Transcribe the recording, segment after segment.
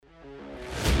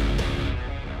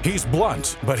He's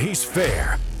blunt, but he's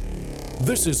fair.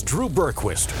 This is Drew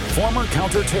Berquist, former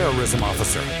counterterrorism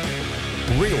officer,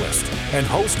 realist, and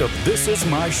host of This Is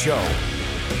My Show,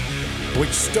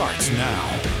 which starts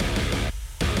now.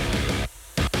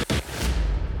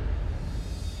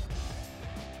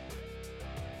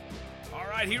 All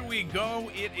right, here we go.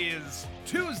 It is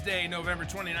Tuesday, November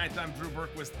 29th. I'm Drew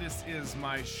Berquist. This is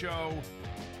my show.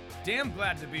 Damn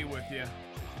glad to be with you.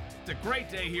 It's a great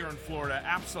day here in Florida.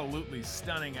 Absolutely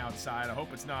stunning outside. I hope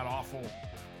it's not awful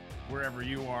wherever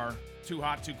you are. Too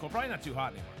hot, too cold. Probably not too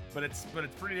hot anymore, but it's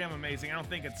pretty damn amazing. I don't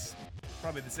think it's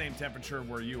probably the same temperature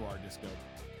where you are, Disco.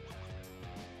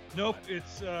 Nope,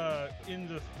 it's in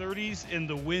the 30s and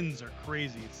the winds are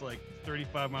crazy. It's like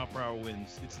 35 mile per hour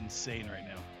winds. It's insane right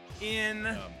now.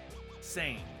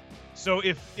 Insane. So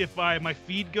if my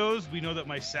feed goes, we know that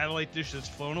my satellite dish has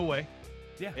flown away.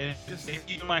 Yeah. And it's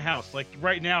in my house. Like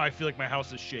right now, I feel like my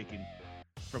house is shaking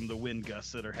from the wind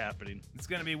gusts that are happening. It's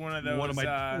gonna be one of those.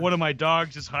 One of my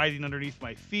dogs is hiding underneath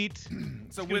my feet.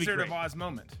 It's a Wizard of Oz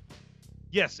moment.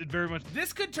 Yes, it very much.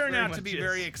 This could turn out to be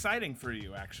very exciting for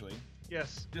you, actually.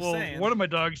 Yes. Just well, saying. One of my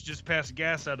dogs just passed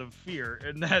gas out of fear,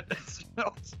 and that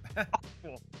smells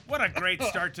awful. What a great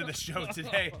start to the show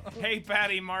today. Hey,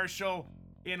 Patty Marshall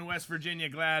in West Virginia.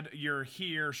 Glad you're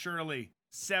here. Shirley,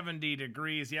 70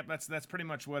 degrees. Yep, that's pretty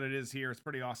much what it is here. It's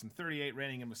pretty awesome. 38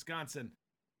 raining in Wisconsin.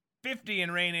 50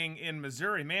 and raining in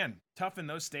Missouri. Man, tough in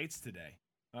those states today.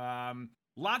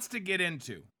 Lots to get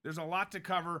into. There's a lot to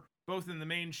cover, both in the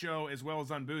main show as well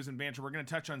as on Booze and Banter. We're going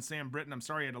to touch on Sam Britton. I'm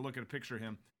sorry you had to look at a picture of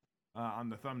him on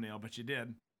the thumbnail, but you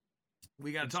did.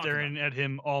 We got to talk staring at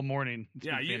him all morning. It's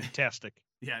been fantastic.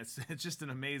 Yeah, it's just an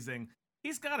amazing.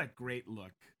 He's got a great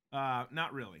look.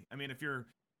 Not really. I mean, if you're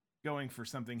going for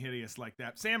something hideous like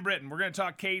that. Sam Britton, we're going to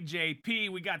talk KJP.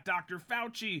 We got Dr.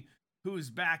 Fauci,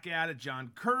 who's back at it. John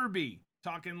Kirby,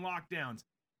 talking lockdowns.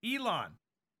 Elon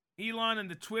and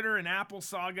the Twitter and Apple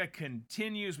saga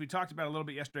continues. We talked about it a little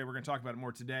bit yesterday. We're going to talk about it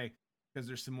more today because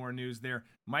there's some more news there.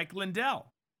 Mike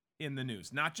Lindell in the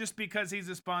news, not just because he's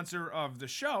a sponsor of the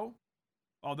show,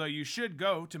 although you should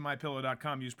go to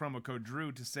mypillow.com, use promo code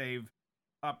Drew to save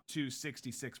up to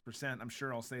 66%. I'm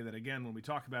sure I'll say that again when we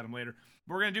talk about him later.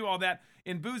 But we're going to do all that.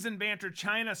 In Booze and Banter,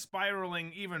 China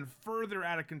spiraling even further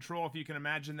out of control, if you can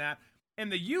imagine that.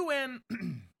 And the UN,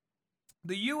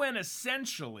 the UN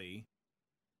essentially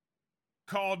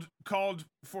called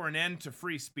for an end to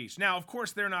free speech. Now, of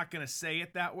course, they're not going to say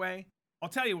it that way. I'll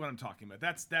tell you what I'm talking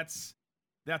about.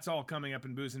 That's all coming up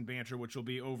in Booze and Banter, which will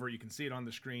be over. You can see it on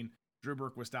the screen,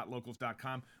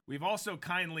 drewberquist.locals.com. We've also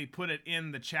kindly put it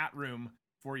in the chat room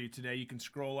for you today. You can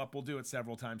scroll up. We'll do it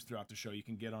several times throughout the show. You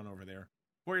can get on over there.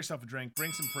 Pour yourself a drink,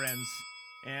 bring some friends,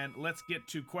 and let's get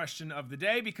to question of the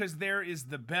day because there is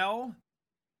the bell.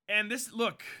 And this,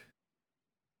 look,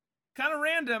 kind of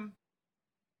random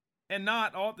and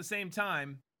not all at the same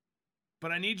time,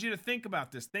 but I need you to think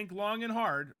about this. Think long and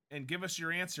hard and give us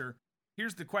your answer.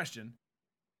 Here's the question.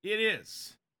 It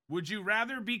is, would you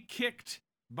rather be kicked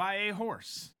by a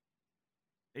horse,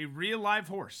 a real live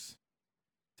horse,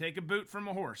 take a boot from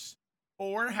a horse,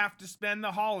 or have to spend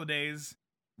the holidays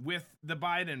with the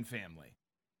Biden family?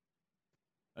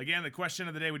 Again, the question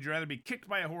of the day, would you rather be kicked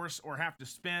by a horse or have to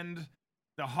spend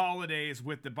the holidays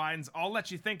with the Bidens? I'll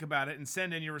let you think about it and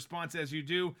send in your response as you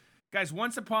do. Guys,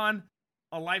 once upon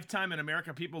a lifetime in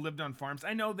America, people lived on farms.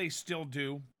 I know they still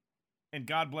do, and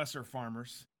God bless our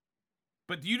farmers.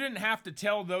 But you didn't have to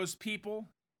tell those people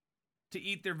to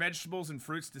eat their vegetables and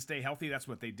fruits to stay healthy. That's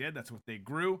what they did. That's what they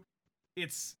grew.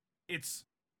 It's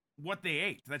what they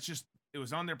ate. It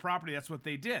was on their property. That's what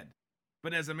they did.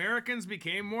 But as Americans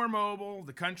became more mobile,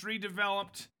 the country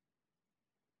developed,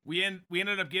 we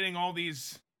ended up getting all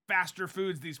these faster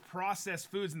foods, these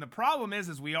processed foods. And the problem is,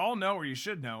 as we all know, or you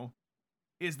should know,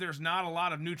 is there's not a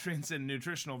lot of nutrients and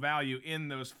nutritional value in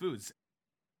those foods.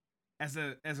 As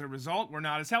a result, we're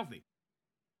not as healthy.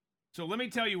 So let me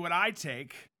tell you what I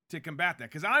take to combat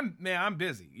that. Because I'm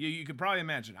busy. You can probably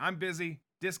imagine. I'm busy.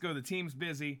 Disco, the team's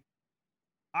busy.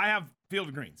 I have Field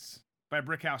of Greens by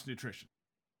Brickhouse Nutrition.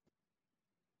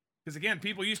 Because again,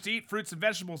 people used to eat fruits and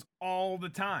vegetables all the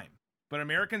time. But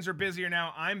Americans are busier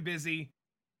now. I'm busy.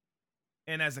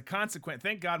 And as a consequence,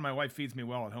 thank God my wife feeds me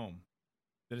well at home.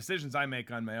 The decisions I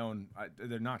make on my own,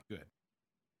 they're not good.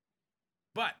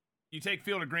 But you take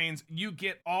Field of Greens, you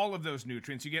get all of those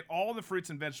nutrients. You get all the fruits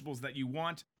and vegetables that you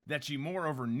want, that you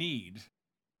moreover need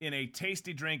in a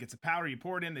tasty drink. It's a powder. You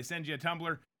pour it in. They send you a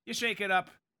tumbler. You shake it up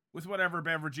with whatever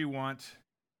beverage you want.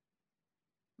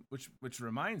 Which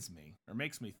reminds me, or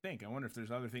makes me think, I wonder if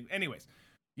there's other things. Anyways,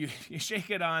 you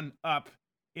shake it on up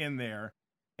in there,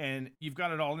 and you've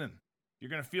got it all in. You're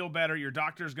going to feel better. Your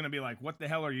doctor's going to be like, what the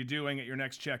hell are you doing at your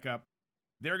next checkup?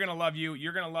 They're going to love you.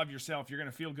 You're going to love yourself. You're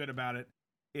going to feel good about it.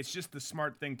 It's just the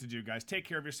smart thing to do, guys. Take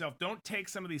care of yourself. Don't take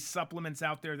some of these supplements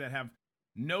out there that have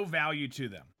no value to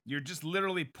them. You're just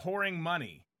literally pouring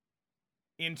money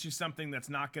into something that's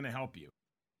not going to help you.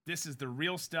 This is the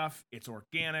real stuff. It's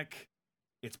organic.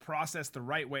 It's processed the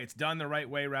right way. It's done the right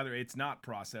way. Rather, it's not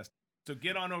processed. So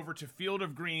get on over to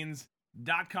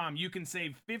fieldofgreens.com. You can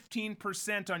save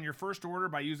 15% on your first order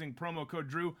by using promo code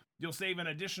Drew. You'll save an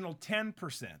additional 10%,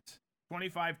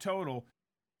 25 total,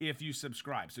 if you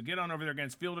subscribe. So get on over there again.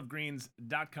 It's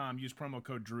fieldofgreens.com. Use promo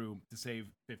code Drew to save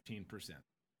 15%.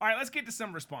 All right, let's get to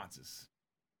some responses.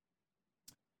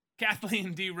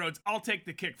 Kathleen D. Rhodes, I'll take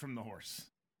the kick from the horse.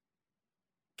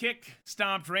 Kicked,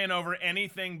 stomped, ran over,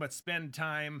 anything but spend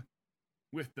time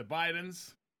with the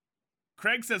Bidens.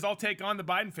 Craig says, I'll take on the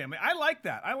Biden family. I like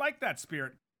that. I like that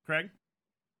spirit, Craig.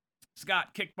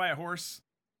 Scott, kicked by a horse.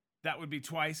 That would be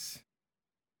twice.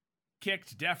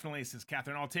 Kicked, definitely, says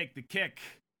Catherine. I'll take the kick.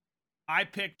 I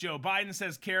picked Joe Biden,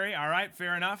 says Carrie. All right,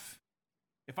 fair enough.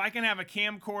 If I can have a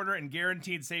camcorder and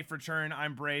guaranteed safe return,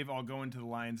 I'm brave. I'll go into the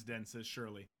lion's den, says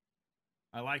Shirley.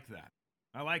 I like that.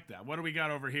 I like that. What do we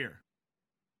got over here?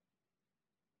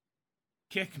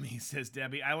 Kick me, says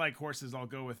Debbie. I like horses. I'll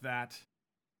go with that.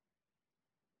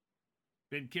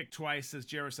 Been kicked twice, says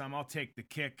Jerusalem. I'll take the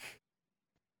kick.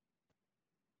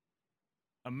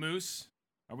 A moose.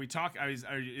 Are we talking?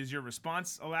 Is your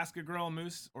response Alaska Girl a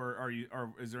moose, or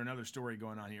is there another story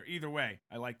going on here? Either way,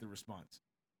 I like the response.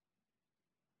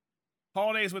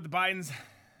 Holidays with the Bidens.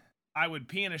 I would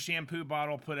pee in a shampoo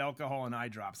bottle, put alcohol in eye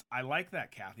drops. I like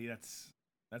that, Kathy. That's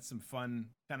some fun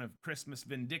kind of Christmas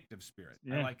vindictive spirit.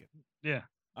 Yeah. I like it. Yeah.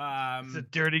 It's a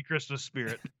dirty Christmas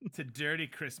spirit. It's a dirty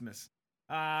Christmas.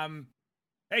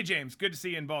 Hey, James. Good to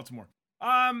see you in Baltimore.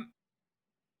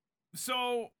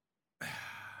 So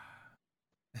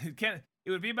it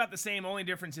would be about the same. Only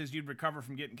difference is you'd recover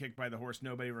from getting kicked by the horse.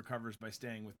 Nobody recovers by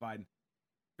staying with Biden.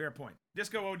 Fair point.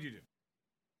 Disco, what would you do?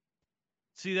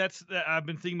 See, I've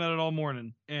been thinking about it all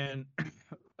morning, and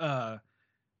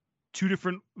two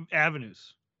different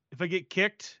avenues. If I get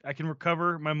kicked, I can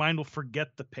recover. My mind will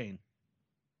forget the pain.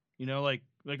 You know, like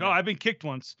yeah. Oh, I've been kicked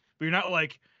once, but you're not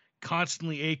like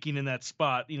constantly aching in that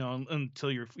spot, you know,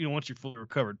 until you're, you know, once you're fully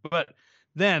recovered. But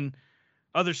then,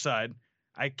 other side,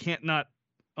 I can't not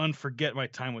unforget my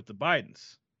time with the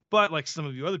Bidens. But like some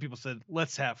of you other people said,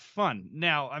 let's have fun.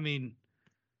 Now, I mean,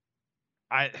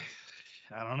 I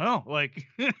don't know. Like,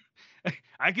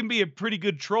 I can be a pretty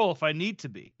good troll if I need to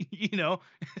be, you know?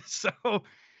 So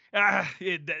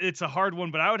it's a hard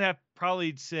one, but I would have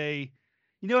probably say,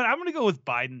 you know what? I'm going to go with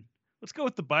Biden. Let's go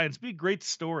with the Bidens. Be a great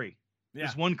story. Yeah.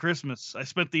 This one Christmas, I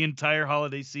spent the entire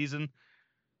holiday season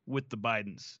with the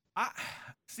Bidens. I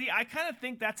kind of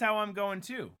think that's how I'm going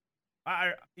too.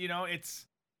 It's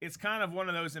kind of one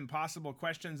of those impossible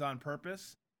questions on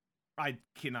purpose. I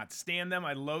cannot stand them.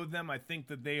 I loathe them. I think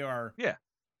that they are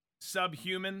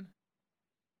subhuman.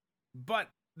 But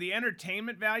the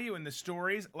entertainment value and the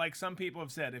stories, like some people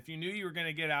have said, if you knew you were going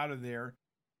to get out of there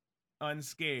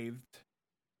unscathed,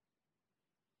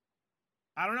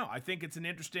 I don't know. I think it's an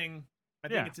interesting. I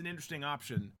think it's an interesting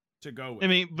option to go with. I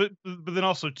mean, but then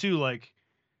also too, like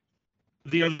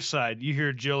the other side, you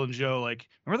hear Jill and Joe like,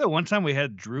 remember that one time we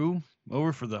had Drew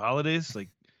over for the holidays? Like,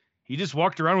 he just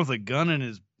walked around with a gun in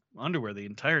his underwear the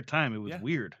entire time. It was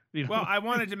weird. You know? Well, I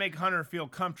wanted to make Hunter feel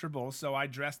comfortable, so I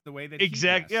dressed the way that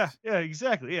exactly. He dressed. Yeah,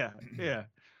 exactly. Yeah.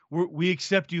 We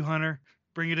accept you, Hunter.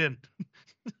 Bring it in.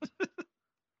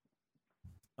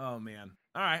 Oh man.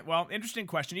 All right. Well, interesting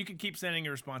question. You can keep sending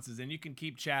your responses in. You can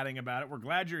keep chatting about it. We're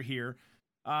glad you're here.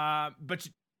 But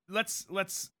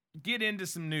let's get into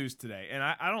some news today. And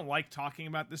I don't like talking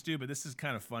about this dude, but this is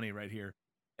kind of funny right here.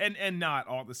 And not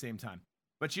all at the same time.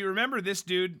 But you remember this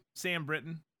dude, Sam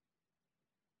Britton?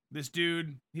 This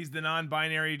dude, he's the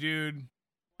non-binary dude,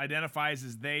 identifies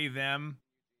as they, them.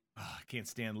 Oh, I can't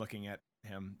stand looking at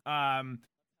him.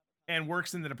 And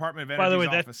works in the Department of Energy's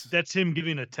office. By the way, that's him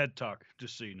giving a TED Talk,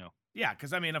 just so you know. Yeah,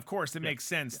 because, I mean, of course, it makes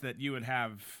sense that you would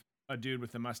have a dude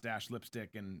with a mustache,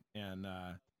 lipstick, and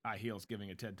high heels giving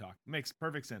a TED Talk. It makes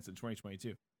perfect sense in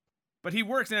 2022. But he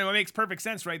works, and it makes perfect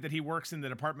sense, right, that he works in the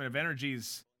Department of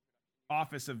Energy's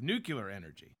Office of Nuclear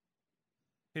Energy.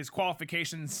 His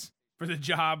qualifications for the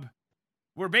job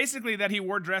were basically that he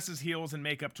wore dresses, heels, and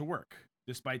makeup to work,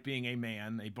 despite being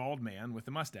a bald man with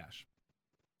a mustache.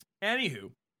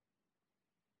 Anywho,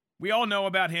 we all know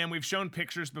about him. We've shown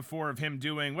pictures before of him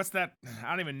doing, what's that? I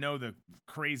don't even know the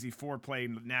crazy foreplay,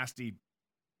 nasty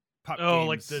pup games.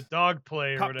 Like the dog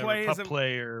play or pup whatever. play, pup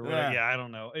play or whatever. Yeah, I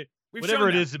don't know. Whatever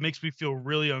it is, it makes me feel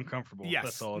really uncomfortable. Yes,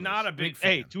 that's all. Not a big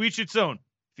fan. Hey, to each its own.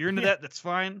 If you're into that, that's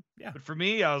fine. Yeah. But for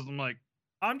me, I'm like,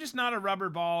 I'm just not a rubber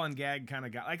ball and gag kind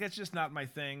of guy. Like that's just not my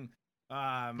thing.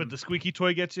 But the squeaky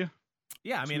toy gets you.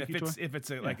 Yeah, I mean, if it's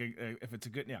a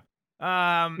good,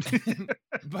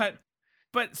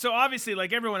 but so obviously,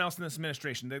 like everyone else in this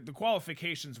administration, the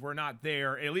qualifications were not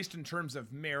there, at least in terms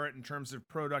of merit, in terms of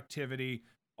productivity,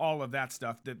 all of that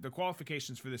stuff. The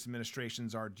qualifications for this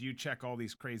administration's are: do you check all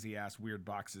these crazy ass weird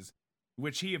boxes,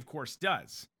 which he of course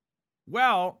does.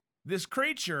 Well, this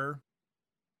creature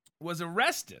was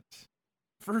arrested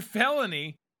for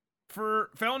felony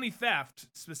theft,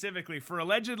 specifically for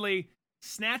allegedly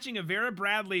snatching a Vera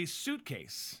Bradley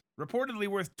suitcase, reportedly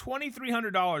worth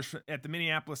 $2,300 at the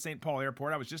Minneapolis-St. Paul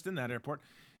airport. I was just in that airport.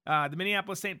 The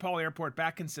Minneapolis-St. Paul airport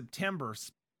back in September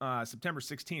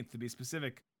 16th, to be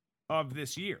specific, of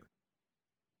this year.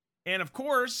 And of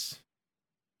course,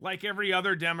 like every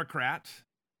other Democrat,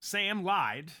 Sam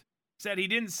lied, said he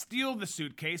didn't steal the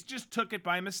suitcase, just took it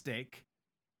by mistake.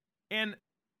 And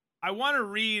I want to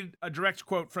read a direct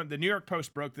quote from the New York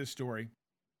Post broke this story.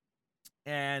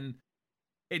 And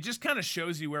it just kind of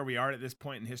shows you where we are at this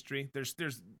point in history.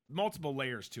 There's multiple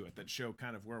layers to it that show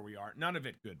kind of where we are. None of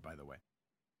it good, by the way.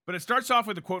 But it starts off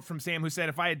with a quote from Sam, who said,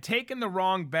 "If I had taken the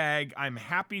wrong bag, I'm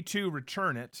happy to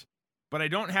return it, but I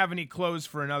don't have any clothes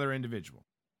for another individual.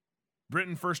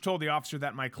 Britton first told the officer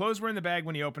that my clothes were in the bag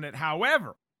when he opened it.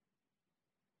 However,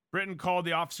 Britton called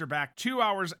the officer back 2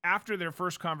 hours after their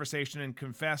first conversation and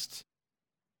confessed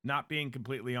not being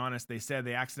completely honest. They said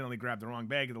they accidentally grabbed the wrong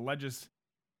bag. The alleges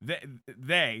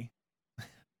they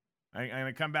I'm going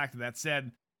to come back to that,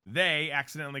 said they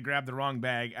accidentally grabbed the wrong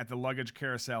bag at the luggage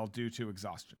carousel due to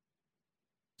exhaustion."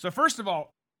 So first of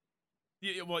all,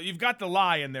 you've got the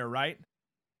lie in there, right?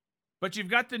 But you've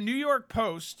got the New York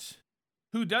Post,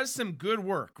 who does some good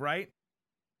work, right?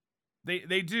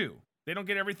 They do. They don't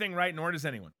get everything right, nor does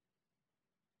anyone.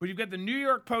 But you've got the New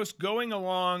York Post going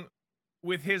along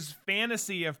with his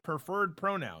fantasy of preferred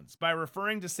pronouns by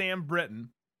referring to Sam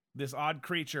Britton, this odd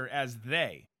creature, as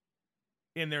they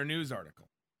in their news article.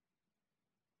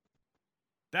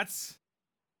 That's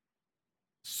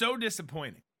so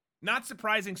disappointing. Not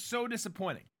surprising, so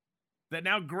disappointing that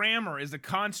now grammar is a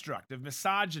construct of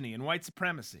misogyny and white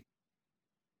supremacy.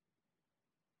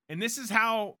 And this is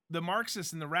how the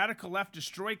Marxists and the radical left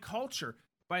destroy culture,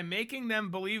 by making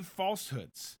them believe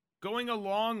falsehoods, going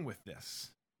along with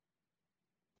this.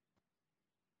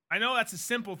 I know that's a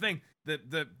simple thing.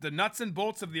 The nuts and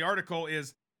bolts of the article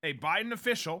is a Biden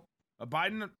official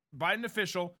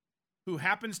who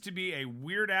happens to be a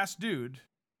weird-ass dude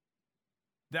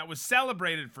that was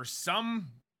celebrated for some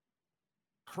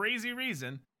crazy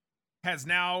reason, has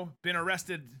now been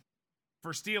arrested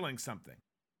for stealing something.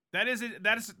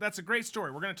 That's a great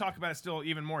story. We're going to talk about it still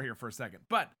even more here for a second.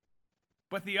 But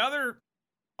the other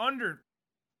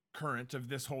undercurrent of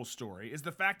this whole story is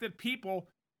the fact that people,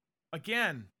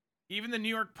 again, even the New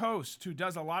York Post, who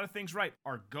does a lot of things right,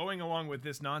 are going along with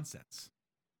this nonsense.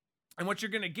 And what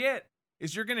you're going to get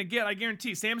is I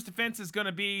guarantee, Sam's defense is going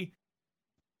to be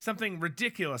something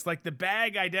ridiculous, like the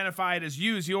bag identified as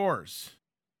use yours.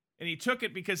 And he took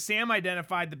it because Sam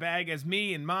identified the bag as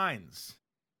me and mine's.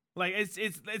 Like,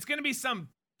 it's going to be some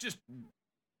just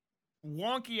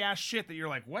wonky ass shit that you're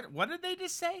like, what did they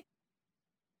just say?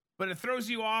 But it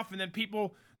throws you off, and then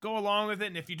people go along with it.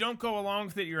 And if you don't go along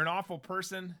with it, you're an awful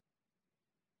person.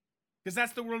 Because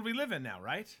that's the world we live in now,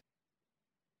 right?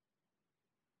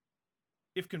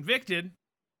 If convicted,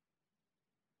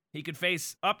 he could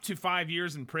face up to 5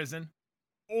 years in prison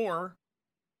or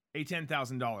a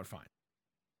 $10,000 fine.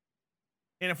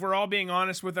 And if we're all being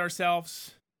honest with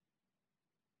ourselves,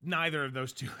 neither of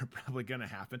those two are probably going to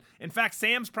happen. In fact,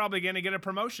 Sam's probably going to get a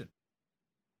promotion.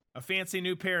 A fancy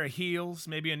new pair of heels,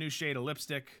 maybe a new shade of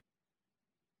lipstick.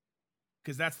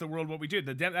 Because that's the world what we do.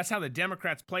 That's how the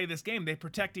Democrats play this game. They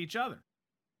protect each other.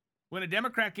 When a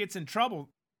Democrat gets in trouble,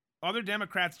 other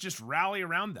Democrats just rally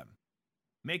around them.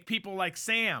 Make people like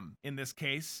Sam, in this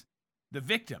case, the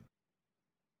victim.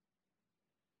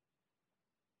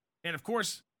 And of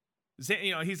course,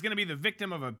 he's going to be the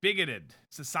victim of a bigoted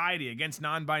society against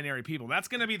non-binary people. That's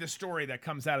going to be the story that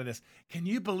comes out of this. Can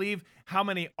you believe how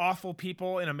many awful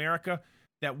people in America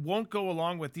that won't go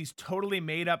along with these totally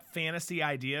made-up fantasy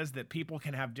ideas that people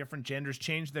can have different genders,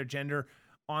 change their gender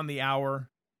on the hour,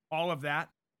 all of that?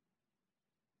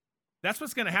 That's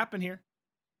what's going to happen here.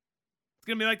 It's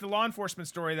going to be like the law enforcement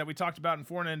story that we talked about in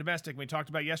Foreign and Domestic. We talked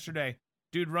about yesterday.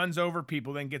 Dude runs over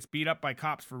people, then gets beat up by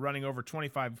cops for running over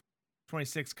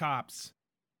 26 cops.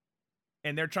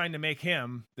 And they're trying to make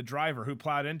him, the driver who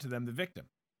plowed into them, the victim.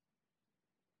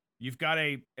 You've got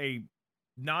a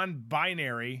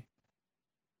non-binary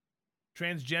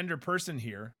transgender person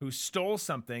here who stole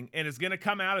something and is going to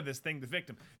come out of this thing the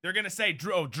victim. They're going to say,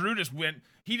 Drew just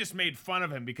he just made fun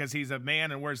of him because he's a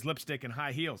man and wears lipstick and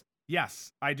high heels.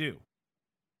 Yes, I do.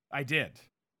 I did.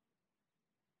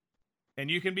 And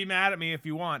you can be mad at me if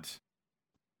you want,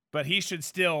 but he should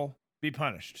still be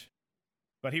punished.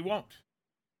 But he won't.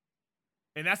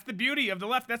 And that's the beauty of the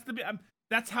left.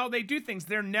 That's how they do things.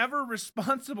 They're never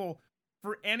responsible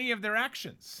for any of their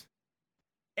actions.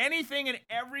 Anything and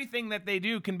everything that they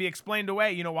do can be explained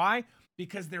away. You know why?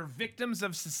 Because they're victims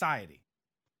of society.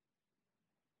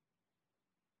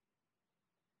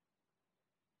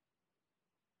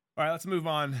 All right, let's move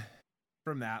on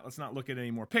from that. Let's not look at any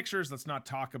more pictures. Let's not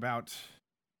talk about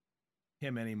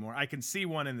him anymore. I can see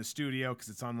one in the studio because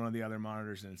it's on one of the other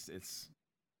monitors, and it's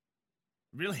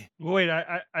really. Well, wait,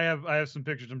 I have some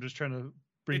pictures. I'm just trying to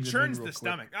bring. It churns the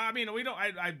stomach. I mean, we don't.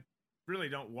 I really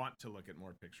don't want to look at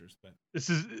more pictures, but this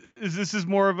is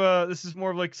more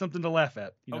of like something to laugh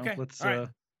at. You know? Okay. Let's. All right.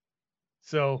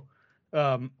 So,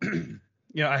 I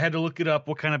had to look it up.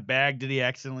 What kind of bag did he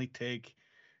accidentally take?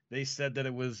 They said that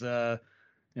it was, or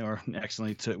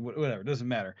accidentally took whatever. It doesn't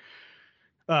matter.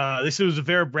 They said it was a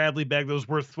Vera Bradley bag that was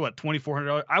worth what,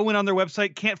 $2,400. I went on their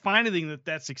website, can't find anything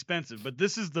that's expensive, but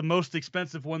this is the most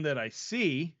expensive one that I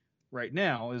see right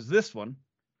now. Is this one?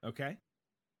 Okay.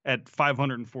 At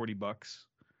 $540,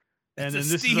 and then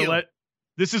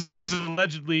this is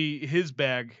allegedly his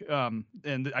bag,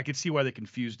 and I could see why they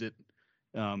confused it.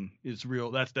 It's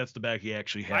real. That's the bag he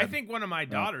actually had. I think one of my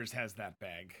daughters has that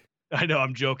bag. I know,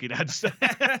 I'm joking. I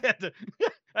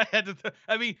had to.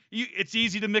 I mean, it's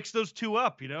easy to mix those two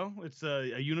up. You know, it's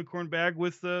a unicorn bag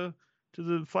with to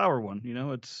the flower one. You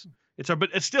know, but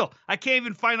it's still. I can't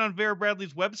even find on Vera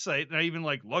Bradley's website. Not even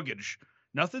like luggage.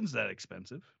 Nothing's that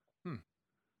expensive.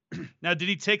 Now, did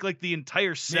he take like the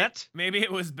entire set? Maybe it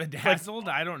was bedazzled.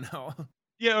 I don't know.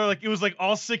 Yeah, or like it was like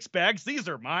all 6 bags. These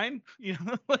are mine. You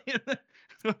know,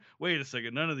 wait a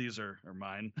second. None of these are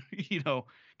mine. You know,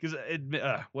 because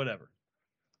whatever.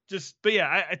 But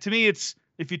yeah, to me, it's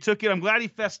if you took it. I'm glad he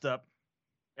fessed up.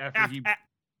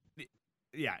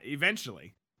 Yeah,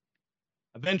 eventually.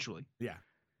 Eventually. Yeah.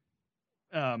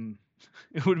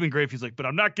 It would have been great if he's like, but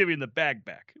I'm not giving the bag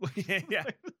back. Yeah,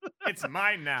 it's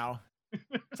mine now.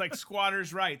 It's like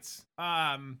squatters' rights.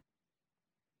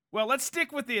 Well, let's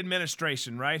stick with the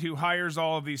administration, right? Who hires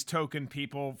all of these token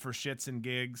people for shits and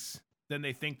gigs. Then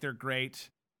they think they're great.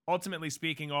 Ultimately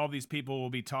speaking, all these people will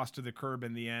be tossed to the curb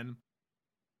in the end.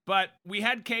 But we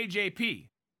had KJP,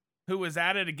 who was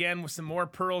at it again with some more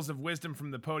pearls of wisdom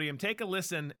from the podium. Take a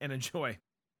listen and enjoy.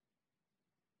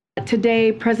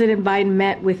 Today, President Biden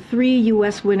met with 3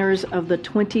 U.S. winners of the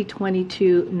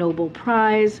 2022 Nobel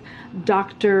Prize,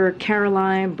 Dr.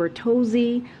 Caroline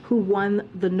Bertozzi, who won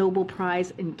the Nobel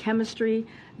Prize in Chemistry,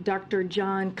 Dr.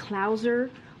 John Clauser,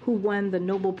 who won the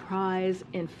Nobel Prize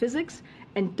in Physics,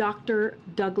 and Dr.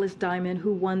 Douglas Diamond,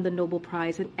 who won the Nobel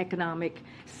Prize in Economic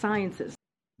Sciences.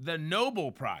 The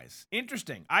Nobel Prize.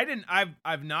 Interesting.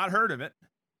 I've not heard of it.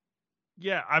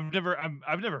 Yeah, I've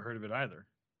never heard of it either.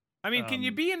 I mean, can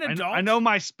you be an adult? I know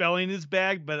my spelling is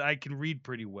bad, but I can read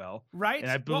pretty well. Right.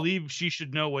 And I believe she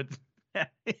should know what.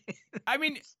 I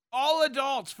mean, all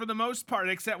adults for the most part,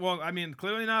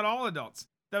 clearly not all adults.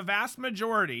 The vast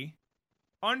majority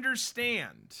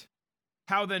understand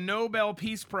how the Nobel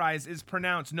Peace Prize is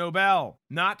pronounced. Nobel,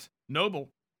 not Noble.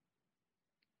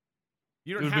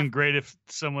 It would have been great if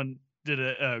someone did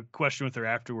a question with her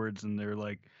afterwards and they're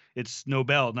like, it's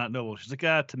Nobel, not Noble. She's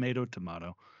like, tomato,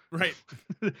 tomato. Right.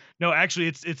 No, actually,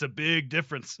 it's a big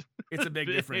difference. It's a big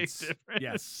difference.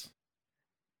 Yes.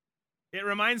 It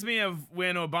reminds me of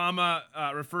when Obama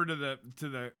referred to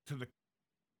the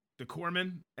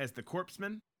corpsman as the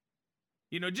corpsman.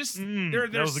 You know, just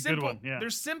there's that was simple, a good one. Yeah.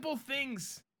 There's simple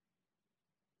things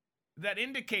that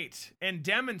indicate and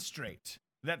demonstrate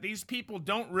that these people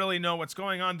don't really know what's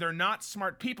going on. They're not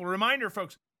smart people. Reminder,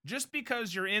 folks, just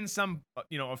because you're in some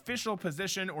official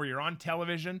position or you're on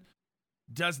television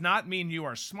does not mean you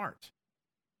are smart.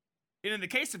 And in the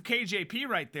case of KJP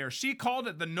right there, she called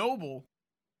it the Nobel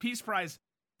Peace Prize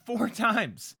 4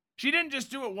 times. She didn't just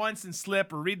do it once and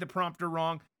slip or read the prompter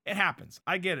wrong. It happens.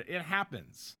 I get it. It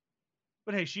happens.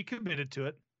 But hey, she committed to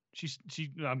it.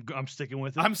 I'm sticking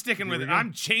with it. I'm sticking with it.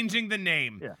 I'm changing the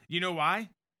name. Yeah. You know why?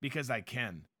 Because I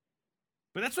can.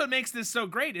 But that's what makes this so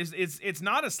great is it's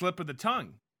not a slip of the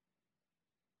tongue.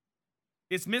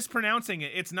 It's mispronouncing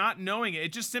it. It's not knowing it.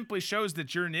 It just simply shows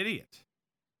that you're an idiot.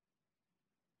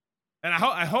 And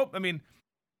I hope,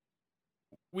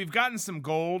 we've gotten some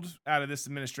gold out of this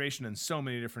administration in so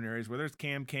many different areas, whether it's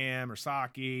Cam or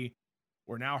Psaki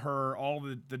or now her, all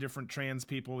the different trans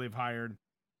people they've hired.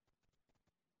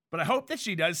 But I hope that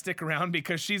she does stick around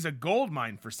because she's a gold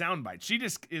mine for sound bites. She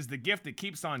just is the gift that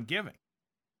keeps on giving.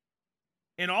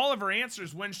 And all of her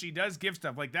answers when she does give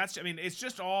stuff, like that's, I mean, it's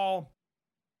just all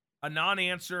a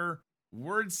non-answer,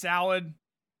 word salad.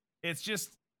 It's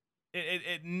just,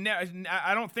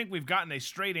 I don't think we've gotten a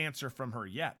straight answer from her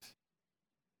yet.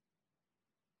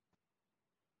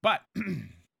 But,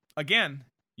 again,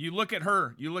 you look at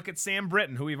her, you look at Sam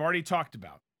Britton, who we've already talked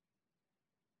about,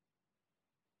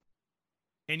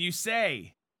 and you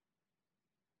say,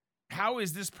 how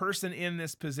is this person in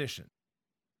this position?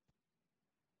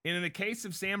 And in the case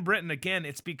of Sam Britton, again,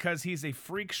 it's because he's a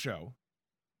freak show,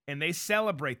 and they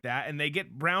celebrate that, and they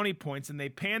get brownie points, and they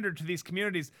pander to these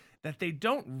communities that they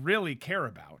don't really care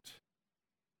about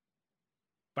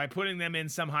by putting them in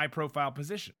some high-profile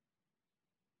position.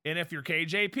 And if you're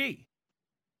KJP,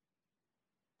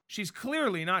 she's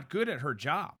clearly not good at her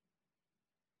job.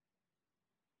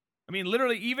 I mean,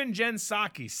 literally, even Jen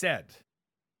Psaki said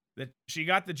that she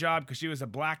got the job because she was a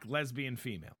black lesbian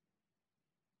female.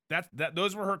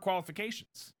 Those were her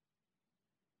qualifications.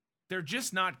 They're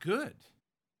just not good.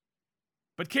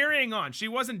 But carrying on, she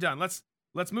wasn't done. Let's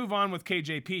move on with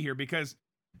KJP here because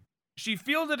she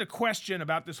fielded a question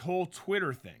about this whole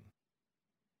Twitter thing.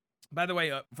 By the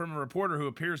way, from a reporter who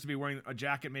appears to be wearing a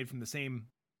jacket made from the same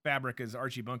fabric as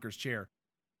Archie Bunker's chair.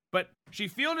 But she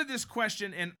fielded this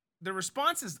question, and the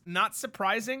response is not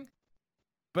surprising,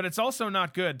 but it's also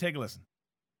not good. Take a listen.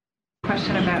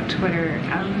 Question about Twitter.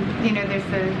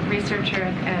 There's a researcher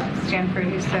at Stanford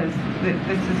who says that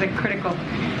this is a critical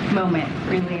moment,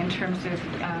 really, in terms of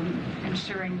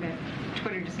ensuring that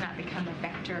Twitter does not become a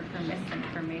vector for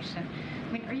misinformation.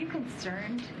 I mean, are you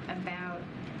concerned about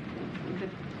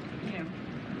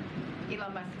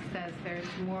Elon Musk says there's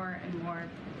more and more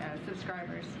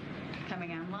subscribers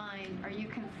coming online. Are you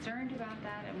concerned about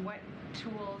that? And what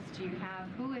tools do you have?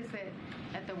 Who is it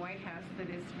at the White House that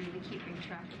is really keeping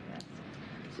track of this?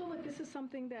 So look, this is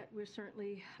something that we're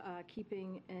certainly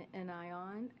keeping an eye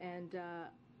on. And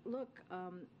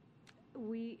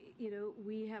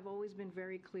we have always been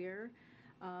very clear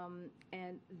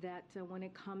and that when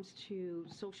it comes to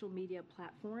social media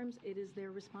platforms, it is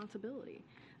their responsibility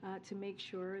to make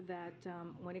sure that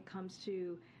when it comes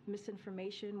to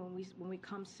misinformation, when it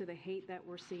comes to the hate that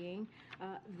we're seeing,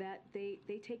 that they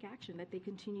take action, that they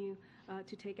continue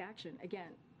to take action. Again,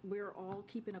 we're all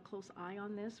keeping a close eye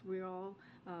on this. We're all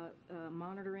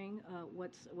monitoring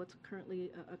what's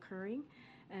currently occurring.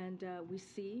 And we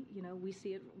see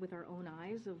it with our own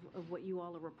eyes of what you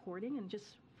all are reporting, and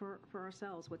just for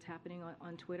ourselves, what's happening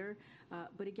on Twitter.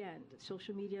 But again,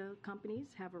 social media companies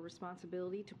have a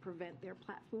responsibility to prevent their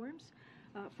platforms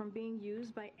from being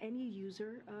used by any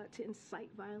user to incite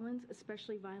violence,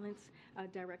 especially violence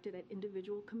directed at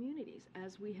individual communities,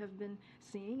 as we have been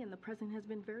seeing, and the president has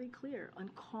been very clear on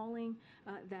calling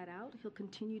that out. He'll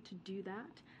continue to do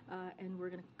that, and we're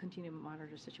going to continue to monitor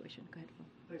the situation. Go ahead, Phil.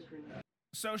 Thanks, Karina.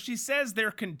 So she says they're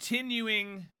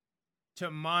continuing to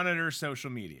monitor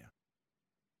social media.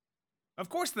 Of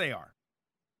course they are.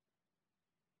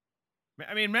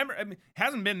 I mean, remember, it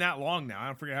hasn't been that long now. I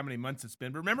don't forget how many months it's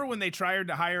been. But remember when they tried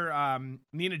to hire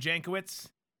Nina Jankowicz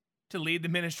to lead the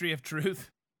Ministry of Truth?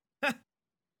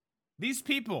 These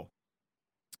people,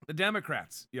 the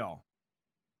Democrats, y'all,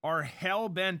 are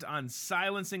hell-bent on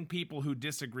silencing people who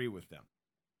disagree with them.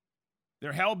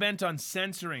 They're hell-bent on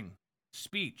censoring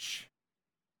speech.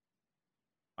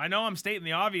 I know I'm stating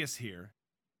the obvious here.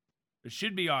 It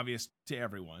should be obvious to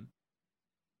everyone.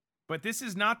 But this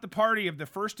is not the party of the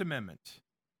First Amendment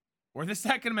or the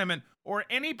Second Amendment or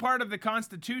any part of the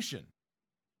Constitution.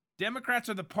 Democrats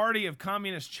are the party of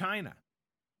communist China.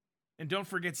 And don't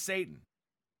forget Satan.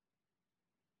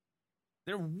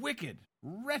 They're wicked,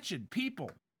 wretched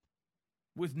people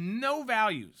with no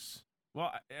values.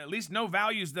 Well, at least no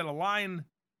values that align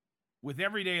with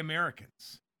everyday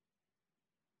Americans.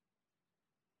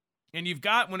 And you've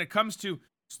got, when it comes to,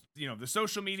 the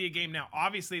social media game now,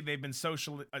 obviously they've been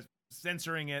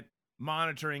censoring it,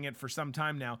 monitoring it for some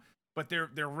time now, but they're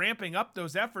ramping up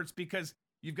those efforts because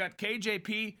you've got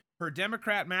KJP, her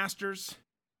Democrat masters,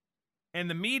 and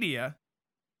the media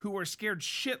who are scared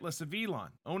shitless of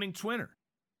Elon owning Twitter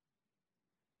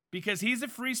because he's a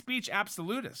free speech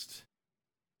absolutist.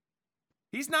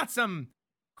 He's not some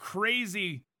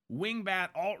crazy wingbat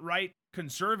alt-right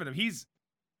conservative. He's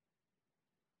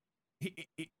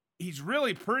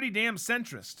really pretty damn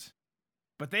centrist.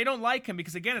 But they don't like him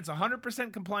because, again, it's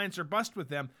 100% compliance or bust with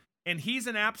them. And he's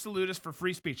an absolutist for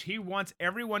free speech. He wants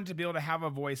everyone to be able to have a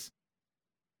voice,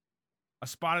 a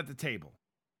spot at the table.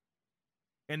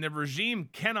 And the regime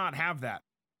cannot have that.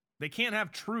 They can't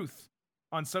have truth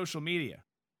on social media.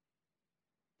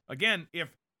 Again, if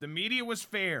the media was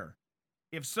fair,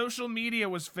 if social media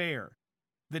was fair,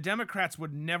 the Democrats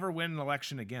would never win an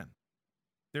election again.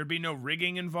 There'd be no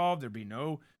rigging involved. There'd be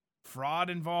no fraud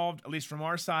involved, at least from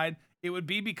our side. It would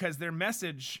be because their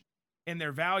message and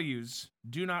their values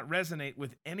do not resonate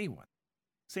with anyone.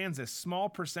 Sans a small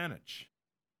percentage.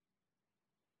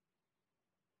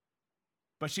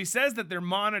 But she says that they're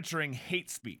monitoring hate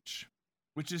speech,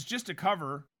 which is just a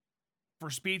cover for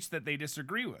speech that they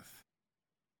disagree with.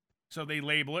 So they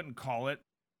label it and call it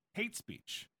hate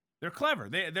speech. They're clever.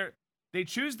 They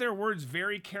choose their words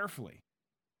very carefully.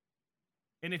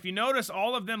 And if you notice,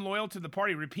 all of them loyal to the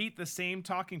party repeat the same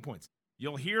talking points.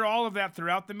 You'll hear all of that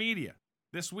throughout the media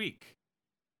this week.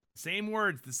 Same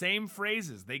words, the same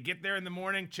phrases. They get there in the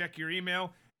morning, check your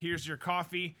email. Here's your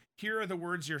coffee. Here are the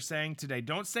words you're saying today.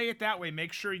 Don't say it that way.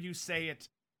 Make sure you say it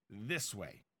this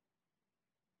way.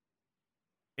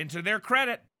 And to their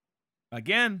credit,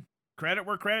 again, credit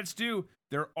where credit's due,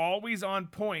 they're always on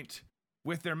point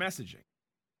with their messaging.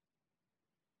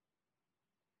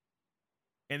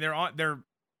 And they're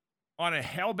on a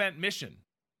hell-bent mission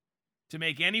to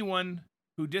make anyone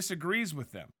who disagrees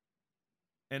with them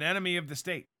an enemy of the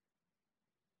state.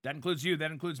 That includes you,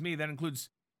 that includes me, that includes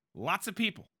lots of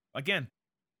people. Again,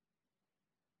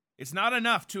 it's not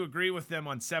enough to agree with them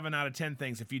on 7 out of 10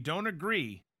 things. If you don't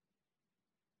agree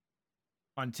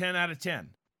on 10 out of 10,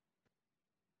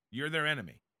 you're their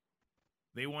enemy.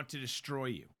 They want to destroy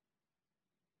you.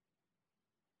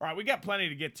 All right, we got plenty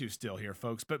to get to still here,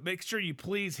 folks, but make sure you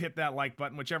please hit that like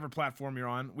button, whichever platform you're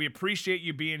on. We appreciate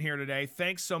you being here today.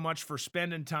 Thanks so much for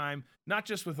spending time, not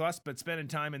just with us, but spending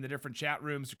time in the different chat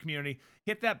rooms, the community.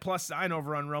 Hit that plus sign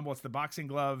over on Rumble. It's the Boxing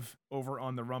Glove over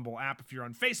on the Rumble app. If you're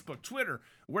on Facebook, Twitter,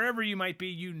 wherever you might be,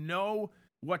 you know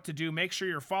what to do. Make sure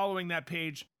you're following that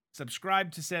page,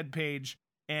 subscribe to said page,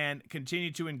 and continue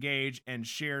to engage and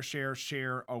share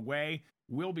away.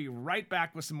 We'll be right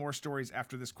back with some more stories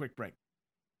after this quick break.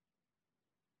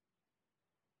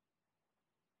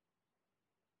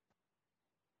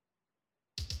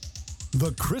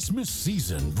 The Christmas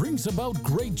season brings about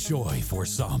great joy for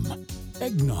some.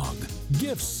 Eggnog,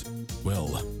 gifts,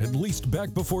 well, at least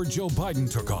back before Joe Biden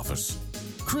took office.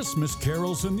 Christmas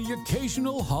carols and the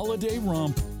occasional holiday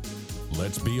romp.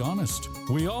 Let's be honest,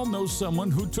 we all know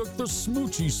someone who took the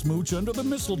smoochy smooch under the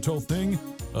mistletoe thing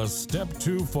a step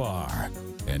too far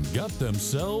and got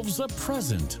themselves a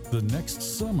present the next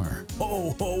summer.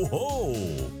 Ho, ho,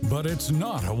 ho! But it's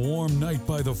not a warm night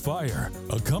by the fire,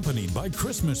 accompanied by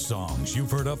Christmas songs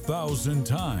you've heard 1,000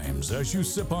 times as you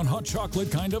sip on hot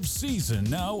chocolate kind of season,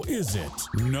 now is it?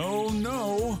 No,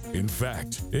 no. In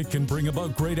fact, it can bring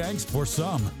about great angst for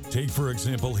some. Take, for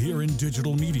example, here in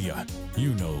digital media.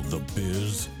 You know the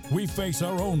biz. We face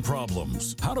our own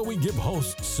problems. How do we give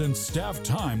hosts and staff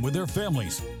time with their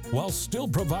families while still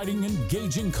providing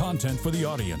engaging content for the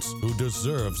audience who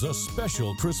deserves a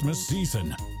special Christmas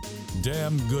season?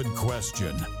 Damn good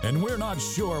question, and we're not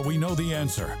sure we know the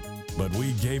answer, but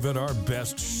we gave it our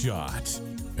best shot.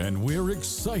 And we're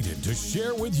excited to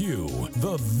share with you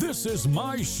the This Is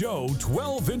My Show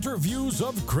 12 Interviews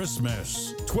of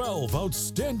Christmas. 12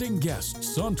 outstanding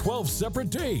guests on 12 separate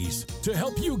days to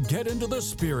help you get into the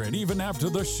spirit even after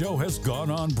the show has gone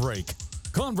on break.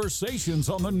 Conversations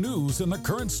on the news and the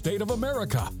current state of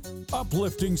America.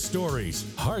 Uplifting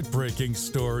stories, heartbreaking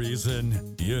stories,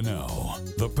 and, you know,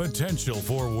 the potential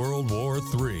for World War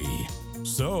III.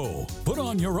 So, put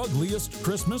on your ugliest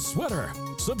Christmas sweater,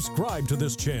 subscribe to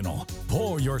this channel,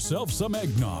 pour yourself some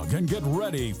eggnog, and get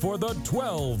ready for the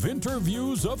 12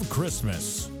 Interviews of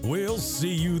Christmas. We'll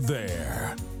see you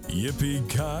there.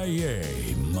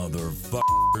 Yippee-ki-yay,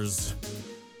 motherfuckers.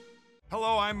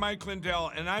 Hello, I'm Mike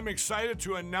Lindell, and I'm excited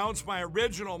to announce my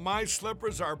original My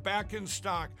Slippers are back in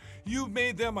stock. You've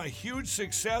made them a huge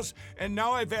success, and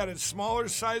now I've added smaller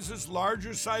sizes,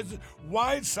 larger sizes,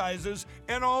 wide sizes,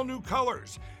 and all new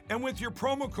colors. And with your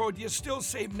promo code, you still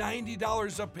save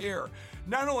 $90 a pair.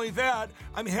 Not only that,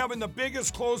 I'm having the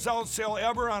biggest closeout sale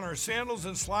ever on our sandals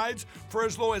and slides for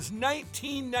as low as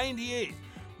 $19.98.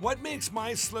 What makes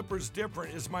my slippers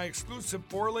different is my exclusive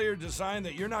 4-layer design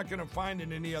that you're not going to find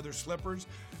in any other slippers.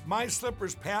 My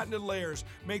slippers' patented layers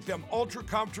make them ultra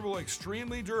comfortable,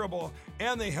 extremely durable,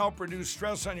 and they help reduce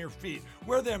stress on your feet.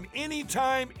 Wear them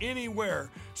anytime,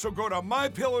 anywhere. So go to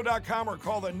mypillow.com or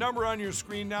call the number on your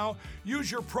screen now.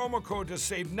 Use your promo code to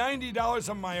save $90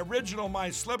 on my original My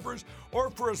Slippers,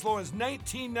 or for as low as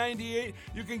 $19.98,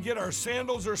 you can get our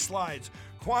sandals or slides.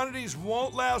 Quantities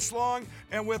won't last long,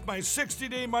 and with my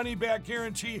 60-day money-back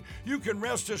guarantee, you can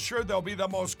rest assured they'll be the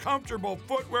most comfortable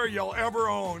footwear you'll ever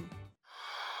own.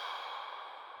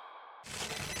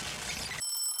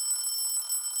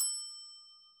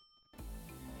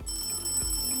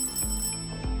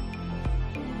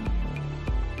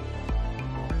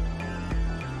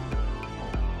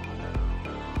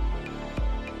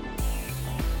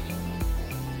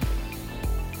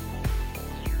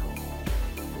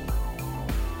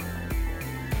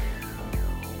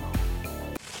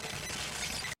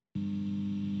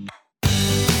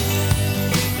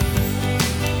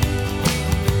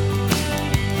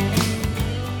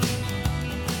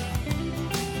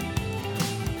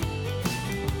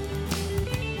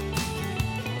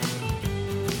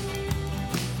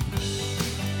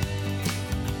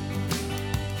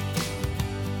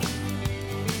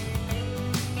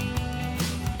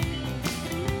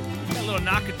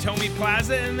 Nakatomi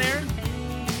Plaza in there.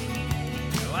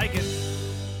 I like it.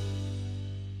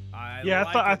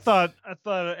 I thought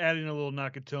adding a little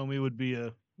Nakatomi would be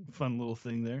a fun little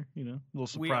thing there. You know, a little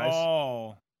surprise. We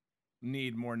all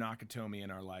need more Nakatomi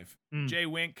in our life. Jay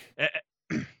Wink,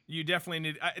 you definitely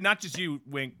need, not just you,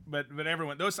 Wink, but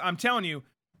everyone. Those, I'm telling you,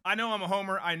 I know I'm a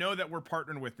homer. I know that we're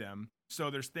partnering with them,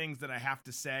 so there's things that I have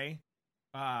to say.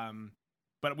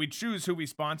 But we choose who we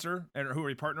sponsor or who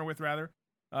we partner with, rather.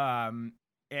 And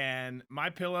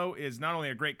MyPillow is not only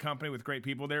a great company with great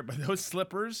people there, but those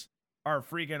slippers are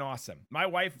freaking awesome. My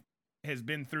wife has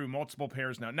been through multiple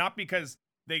pairs now, not because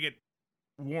they get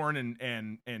worn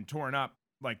and torn up.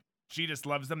 Like, she just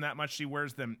loves them that much. She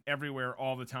wears them everywhere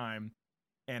all the time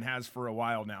and has for a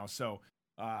while now. So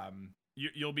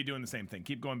you'll be doing the same thing.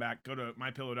 Keep going back. Go to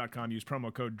mypillow.com. Use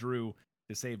promo code Drew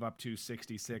to save up to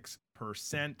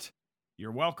 66%.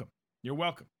 You're welcome. You're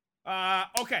welcome.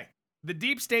 Okay. The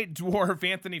deep state dwarf,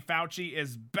 Anthony Fauci,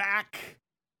 is back.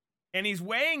 And he's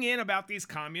weighing in about these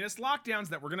communist lockdowns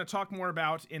that we're going to talk more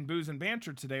about in Booze and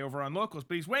Banter today over on Locals.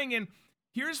 But he's weighing in.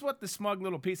 Here's what the smug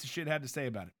little piece of shit had to say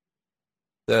about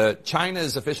it.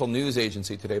 China's official news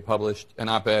agency today published an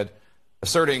op-ed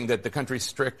asserting that the country's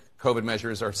strict COVID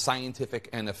measures are scientific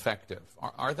and effective.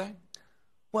 Are they?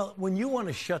 Well, when you want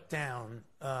to shut down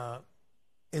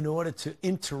in order to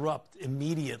interrupt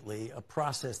immediately a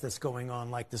process that's going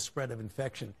on, like the spread of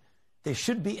infection, there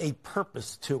should be a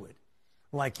purpose to it.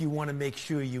 Like, you want to make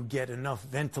sure you get enough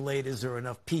ventilators or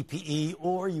enough PPE,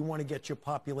 or you want to get your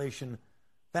population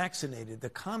vaccinated. The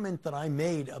comment that I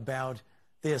made about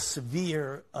their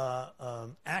severe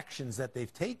actions that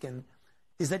they've taken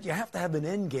is that you have to have an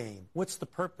end game. What's the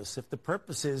purpose? If the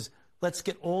purpose is let's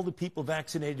get all the people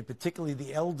vaccinated, particularly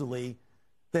the elderly,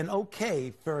 then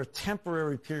okay, for a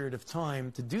temporary period of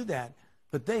time to do that.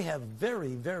 But they have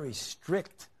very, very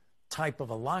strict type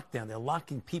of a lockdown. They're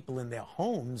locking people in their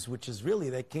homes, which is really,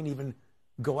 they can't even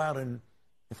go out and,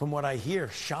 from what I hear,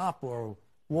 shop or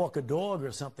walk a dog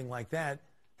or something like that.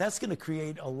 That's going to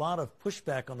create a lot of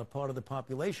pushback on the part of the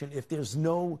population if there's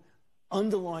no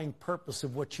underlying purpose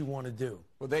of what you want to do.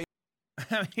 Well,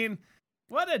 I mean,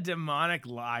 what a demonic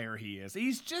liar he is.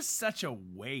 He's just such a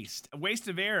waste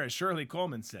of air, as Shirley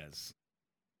Coleman says.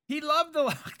 He loved the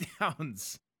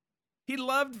lockdowns. He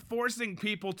loved forcing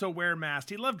people to wear masks.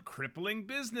 He loved crippling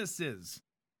businesses,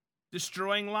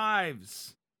 destroying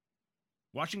lives,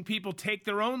 watching people take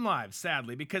their own lives,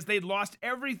 sadly, because they'd lost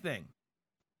everything.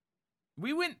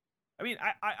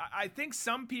 I think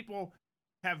some people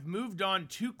have moved on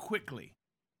too quickly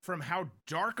from how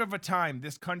dark of a time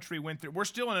this country went through. We're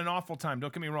still in an awful time,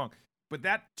 don't get me wrong. But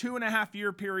that 2.5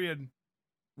 year period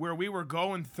where we were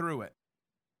going through it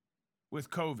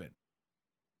with COVID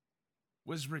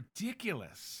was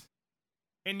ridiculous.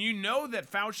 And you know that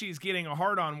Fauci is getting a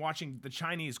hard on watching the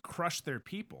Chinese crush their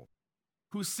people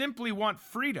who simply want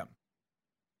freedom.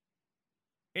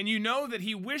 And you know that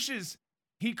he wishes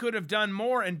he could have done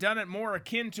more and done it more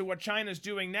akin to what China's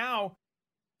doing now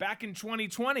back in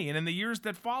 2020 and in the years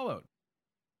that followed.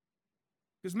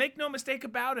 Because make no mistake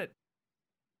about it,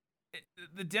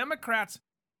 the Democrats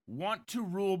want to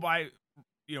rule by,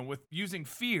 with using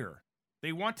fear.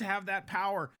 They want to have that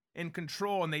power and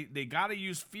control, and they got to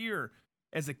use fear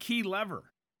as a key lever.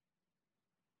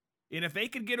 And if they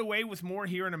could get away with more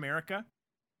here in America,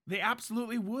 they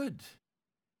absolutely would.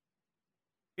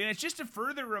 And it's just a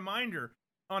further reminder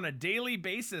on a daily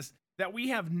basis that we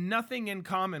have nothing in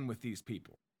common with these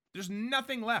people. There's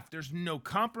nothing left. There's no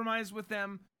compromise with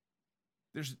them.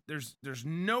 There's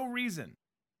no reason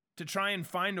to try and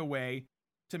find a way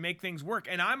to make things work.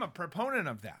 And I'm a proponent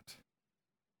of that.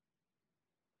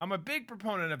 I'm a big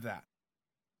proponent of that.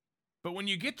 But when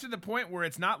you get to the point where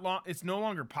it's no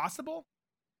longer possible,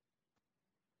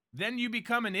 then you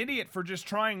become an idiot for just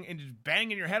trying and just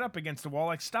banging your head up against the wall.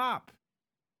 Like, stop.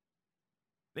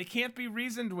 They can't be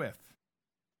reasoned with.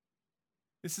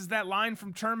 This is that line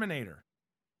from Terminator.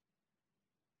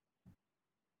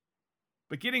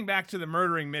 But getting back to the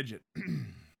murdering midget,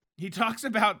 he talks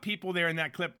about people there in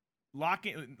that clip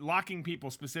locking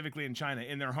people specifically in China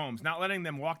in their homes, not letting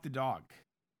them walk the dog.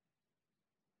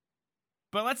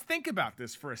 But let's think about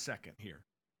this for a second here,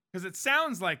 because it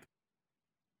sounds like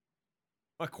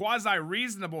a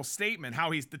quasi-reasonable statement,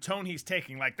 the tone he's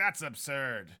taking, like, that's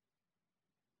absurd.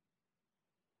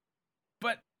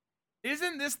 But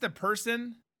isn't this the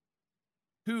person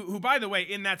who, by the way,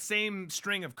 in that same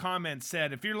string of comments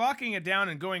said, if you're locking it down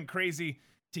and going crazy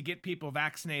to get people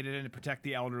vaccinated and to protect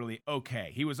the elderly,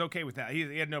 okay. He was okay with that.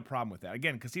 He had no problem with that.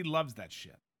 Again, because he loves that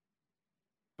shit.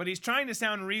 But he's trying to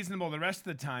sound reasonable the rest of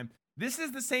the time. This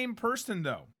is the same person,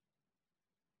 though,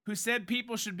 who said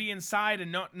people should be inside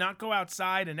and not go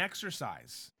outside and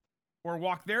exercise or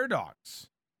walk their dogs.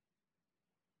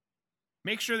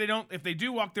 Make sure if they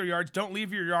do walk their yards, don't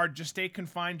leave your yard, just stay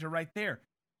confined to right there.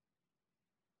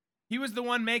 He was the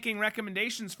one making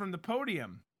recommendations from the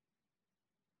podium.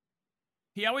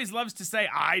 He always loves to say,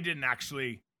 I didn't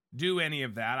actually do any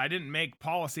of that. I didn't make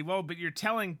policy. Well, but you're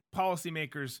telling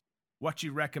policymakers what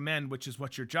you recommend, which is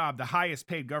what's your job. The highest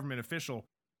paid government official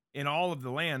in all of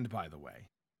the land, by the way.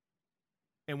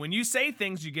 And when you say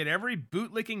things, you get every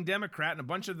bootlicking Democrat and a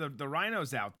bunch of the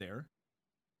rhinos out there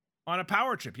on a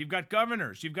power trip. You've got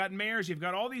governors, you've got mayors, you've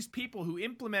got all these people who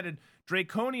implemented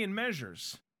draconian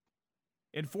measures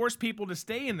and forced people to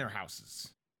stay in their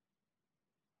houses.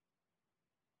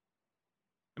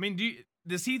 I mean,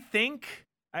 does he think?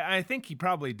 I think he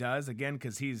probably does, again,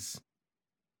 because he's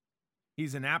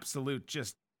an absolute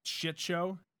just shit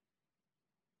show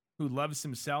who loves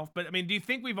himself. But, I mean, do you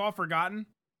think we've all forgotten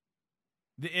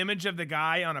the image of the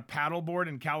guy on a paddleboard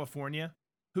in California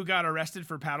who got arrested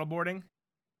for paddleboarding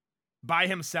by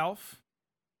himself?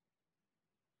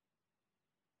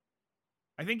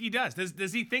 I think he does.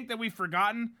 Does he think that we've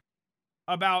forgotten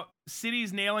about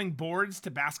cities nailing boards to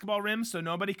basketball rims so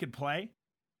nobody could play?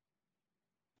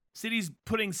 Cities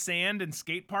putting sand in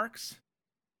skate parks?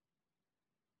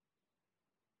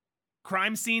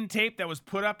 Crime scene tape that was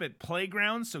put up at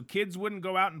playgrounds so kids wouldn't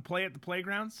go out and play at the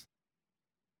playgrounds?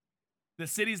 The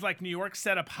cities like New York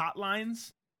set up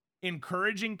hotlines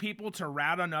encouraging people to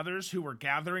rat on others who were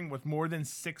gathering with more than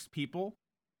 6 people.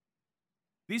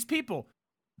 These people,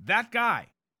 that guy,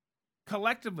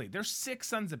 collectively, they're sick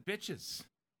sons of bitches.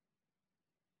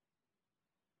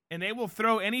 And they will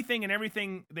throw anything and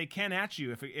everything they can at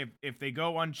you if they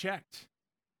go unchecked.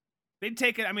 They'd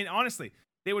take it, I mean, honestly,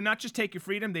 they would not just take your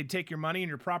freedom, they'd take your money and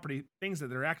your property, things that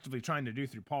they're actively trying to do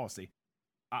through policy.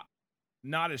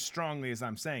 Not as strongly as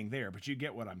I'm saying there, but you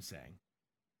get what I'm saying.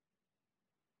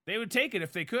 They would take it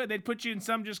if they could. They'd put you in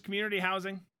some just community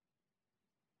housing.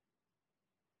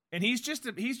 And he's just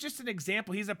an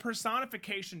example. He's a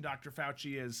personification, Dr.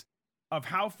 Fauci is, of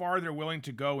how far they're willing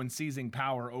to go in seizing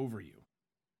power over you.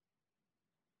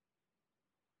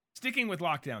 Sticking with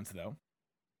lockdowns, though,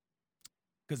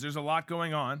 because there's a lot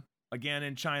going on. Again,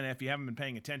 in China, if you haven't been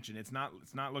paying attention, it's not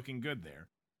looking good there.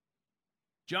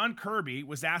 John Kirby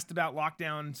was asked about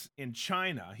lockdowns in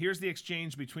China. Here's the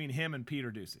exchange between him and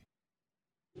Peter Doocy.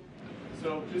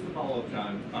 So just to follow up,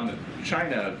 John, on the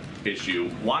China issue,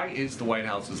 why is the White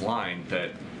House's line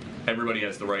that everybody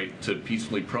has the right to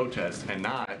peacefully protest and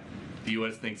not the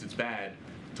U.S. thinks it's bad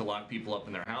to lock people up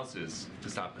in their houses to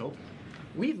stop COVID?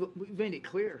 We've made it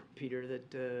clear, Peter,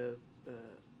 that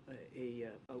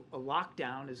a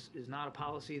lockdown is not a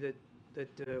policy that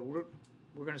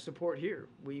we're going to support here.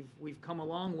 We've come a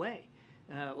long way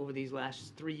over these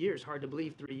last 3 years. Hard to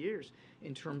believe, 3 years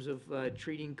in terms of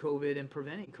treating COVID and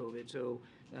preventing COVID. So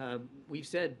we've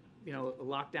said, a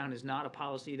lockdown is not a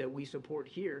policy that we support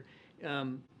here.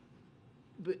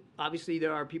 But obviously,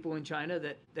 there are people in China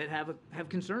that have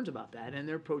concerns about that, and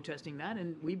they're protesting that,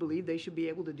 and we believe they should be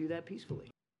able to do that peacefully.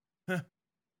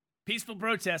 Peaceful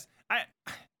protest.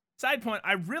 Side point,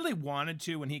 I really wanted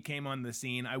to, when he came on the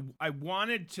scene, I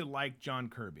wanted to like John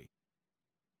Kirby.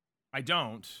 I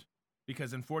don't,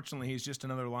 because unfortunately he's just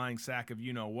another lying sack of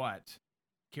you-know-what,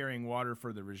 carrying water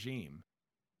for the regime.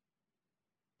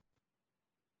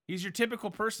 He's your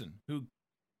typical person who,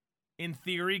 in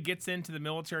theory, gets into the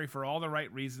military for all the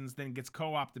right reasons, then gets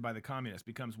co-opted by the communists,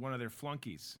 becomes one of their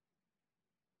flunkies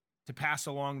to pass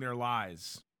along their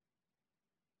lies.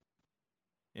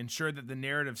 Ensure that the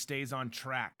narrative stays on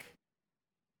track.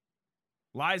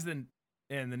 Lies and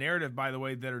the narrative, by the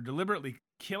way, that are deliberately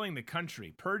killing the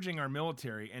country, purging our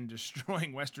military, and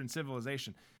destroying Western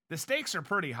civilization. The stakes are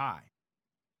pretty high.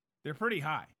 They're pretty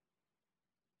high.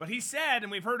 But he said,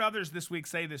 and we've heard others this week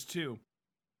say this too,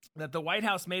 that the White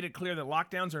House made it clear that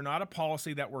lockdowns are not a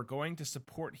policy that we're going to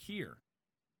support here.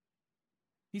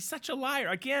 He's such a liar.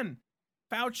 Again,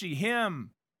 Fauci,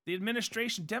 him, the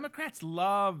administration, Democrats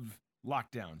love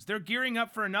lockdowns. They're gearing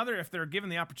up for another if they're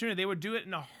given the opportunity. They would do it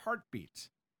in a heartbeat.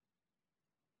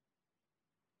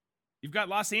 You've got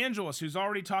Los Angeles, who's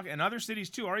already talking, and other cities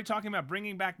too, already talking about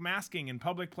bringing back masking in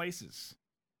public places.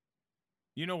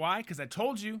 You know why? Because I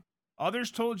told you.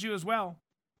 Others told you as well.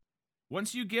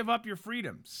 Once you give up your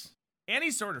freedoms,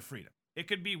 any sort of freedom, it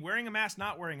could be wearing a mask,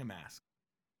 not wearing a mask.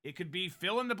 It could be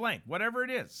fill in the blank, whatever it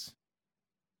is.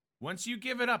 Once you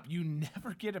give it up, you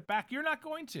never get it back. You're not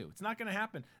going to. It's not going to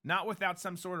happen. Not without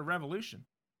some sort of revolution.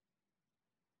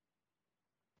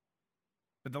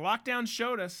 But the lockdowns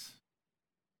showed us.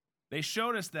 They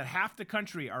showed us that half the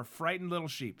country are frightened little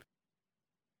sheep.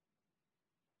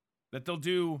 that they'll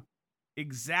do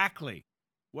exactly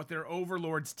what their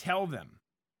overlords tell them.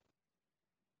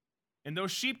 And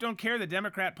those sheep don't care that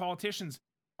Democrat politicians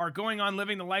are going on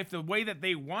living the life the way that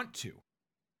they want to.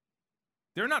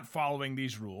 They're not following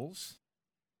these rules.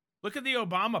 Look at the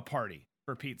Obama party,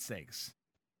 for Pete's sakes.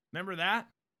 Remember that?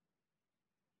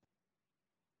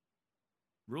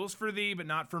 Rules for thee, but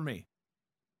not for me.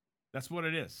 That's what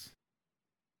it is.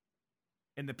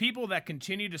 And the people that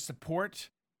continue to support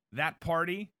that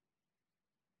party,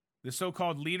 the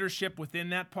so-called leadership within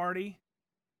that party,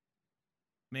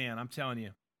 man, I'm telling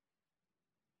you,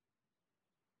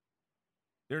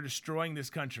 they're destroying this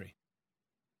country.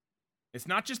 It's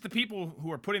not just the people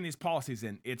who are putting these policies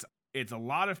in. It's a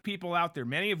lot of people out there,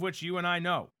 many of which you and I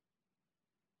know,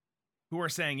 who are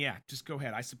saying, yeah, just go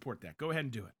ahead. I support that. Go ahead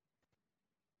and do it.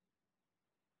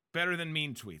 Better than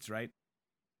mean tweets, right?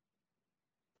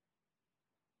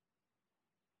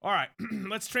 All right,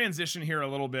 let's transition here a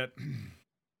little bit.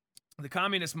 The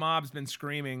communist mob's been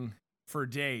screaming for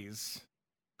days,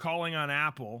 calling on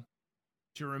Apple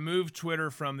to remove Twitter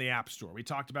from the App Store. We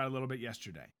talked about it a little bit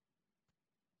yesterday.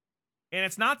 And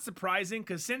it's not surprising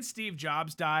because since Steve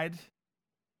Jobs died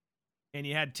and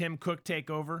you had Tim Cook take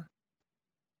over,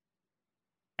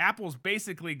 Apple's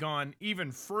basically gone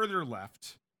even further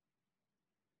left.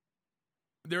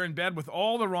 They're in bed with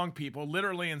all the wrong people,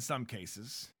 literally in some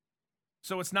cases.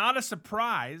 So it's not a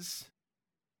surprise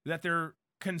that they're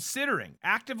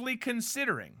actively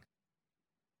considering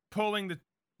pulling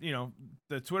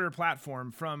the Twitter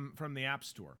platform from the App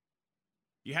Store.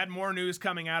 You had more news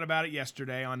coming out about it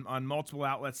yesterday on multiple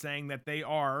outlets saying that they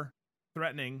are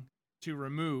threatening to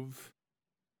remove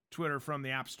Twitter from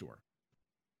the App Store.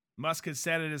 Musk has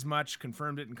said it as much,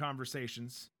 confirmed it in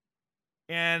conversations.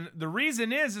 And the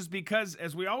reason is because,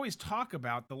 as we always talk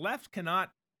about, the left cannot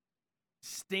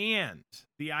stand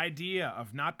the idea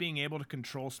of not being able to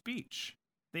control speech.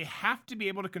 They have to be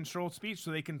able to control speech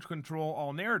so they can control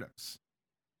all narratives,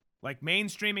 like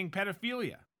mainstreaming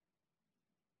pedophilia.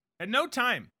 At no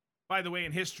time, by the way,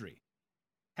 in history,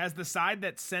 has the side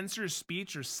that censors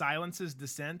speech or silences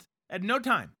dissent, at no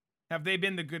time have they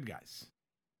been the good guys.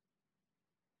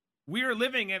 We are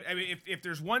living, if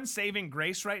there's one saving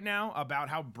grace right now about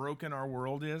how broken our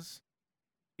world is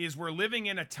we're living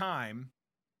in a time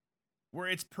where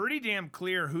it's pretty damn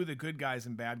clear who the good guys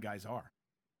and bad guys are.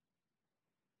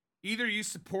 Either you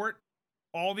support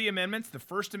all the amendments, the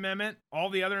First Amendment, all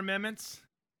the other amendments,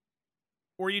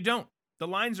 or you don't. The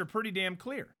lines are pretty damn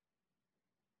clear.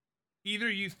 Either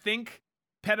you think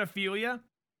pedophilia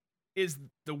is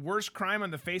the worst crime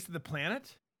on the face of the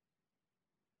planet,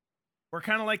 or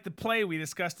kind of like the play we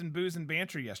discussed in Booze and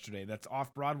Banter yesterday that's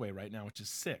off Broadway right now, which is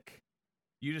sick.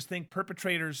 You just think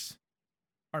perpetrators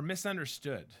are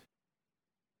misunderstood.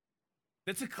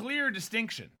 That's a clear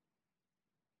distinction.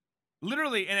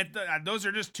 Literally, and those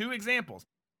are just two examples.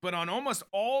 But on almost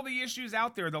all the issues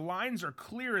out there, the lines are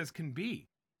clear as can be.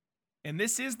 And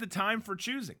this is the time for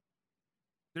choosing.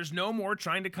 There's no more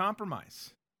trying to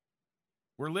compromise.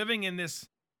 We're living in this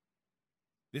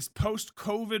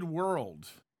post-COVID world.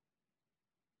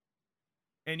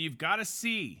 And you've got to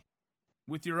see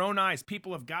with your own eyes,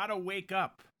 people have got to wake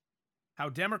up how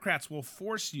Democrats will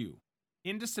force you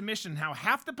into submission, how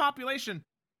half the population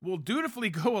will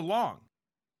dutifully go along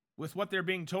with what they're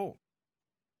being told.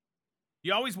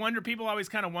 You always wonder, people always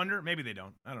kind of wonder, maybe they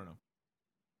don't, I don't know,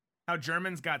 how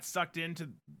Germans got sucked into,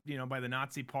 by the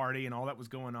Nazi party and all that was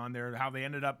going on there, how they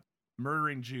ended up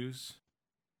murdering Jews.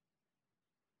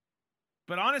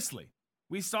 But honestly,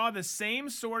 we saw the same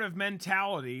sort of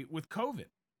mentality with COVID.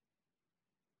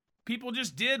 People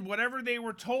just did whatever they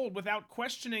were told without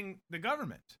questioning the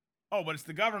government. Oh, but it's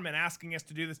the government asking us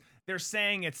to do this. They're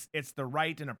saying it's the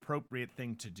right and appropriate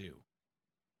thing to do.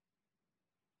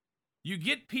 You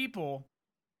get people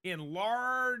in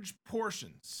large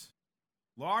portions,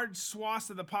 large swaths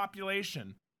of the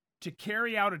population to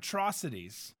carry out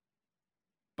atrocities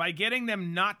by getting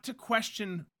them not to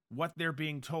question what they're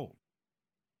being told.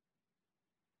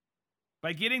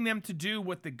 By getting them to do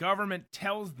what the government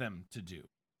tells them to do.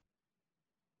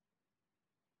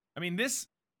 I mean, this,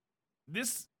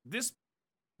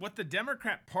 what the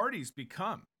Democrat Party's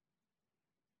become,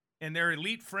 and their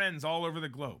elite friends all over the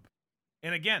globe.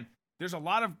 And again, there's a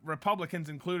lot of Republicans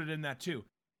included in that too,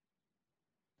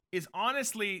 is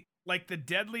honestly like the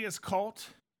deadliest cult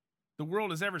the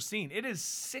world has ever seen. It is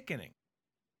sickening.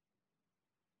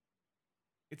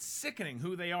 It's sickening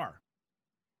who they are.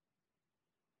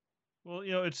 Well,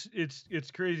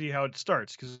 it's crazy how it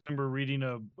starts, because I remember reading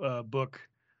a book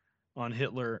on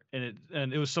Hitler, and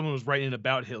it was someone was writing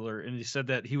about Hitler, and he said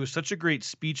that he was such a great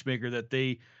speech maker that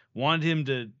they wanted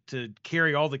him to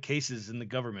carry all the cases in the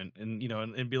government and,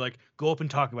 and be like, go up and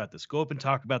talk about this, go up and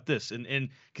talk about this. And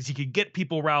because he could get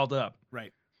people riled up.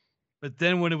 Right. But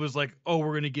then when it was like, oh,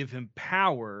 we're going to give him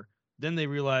power, then they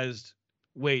realized,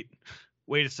 wait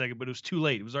a second, but it was too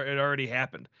late. It already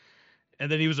happened.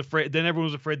 And then he was afraid. Then everyone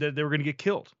was afraid that they were going to get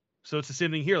killed. So it's the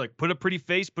same thing here. Like, put a pretty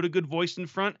face, put a good voice in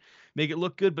front, make it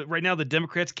look good. But right now, the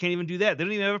Democrats can't even do that. They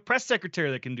don't even have a press secretary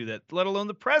that can do that, let alone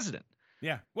the president.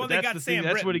 Yeah. Well, But they that's got the thing, Sam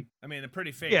that's Britton. what he- I mean, a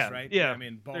pretty face, Yeah, right? yeah. I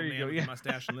mean, bald There you man go, with yeah. a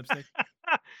mustache and lipstick.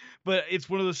 But it's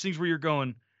one of those things where you're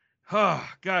going, oh,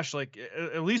 gosh, like,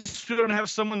 at least we don't have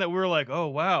someone that we're like, oh,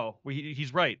 wow,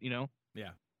 he's right, Yeah.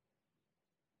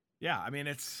 Yeah. I mean,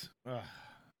 it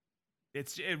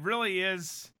really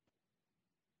is.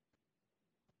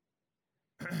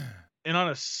 And on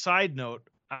a side note,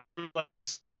 I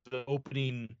realized the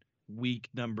opening week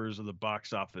numbers of the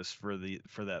box office for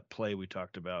that play we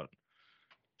talked about,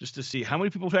 just to see how many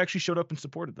people actually showed up and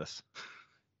supported this.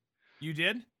 You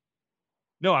did?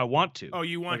 No, I want to. Oh,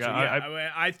 you want Like, to? I-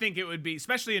 Yeah. I think it would be,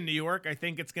 especially in New York, I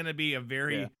think it's going to be a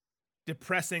very Yeah.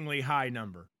 depressingly high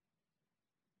number,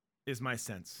 is my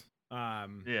sense.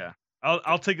 Yeah,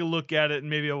 I'll take a look at it, and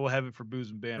maybe I will have it for Booze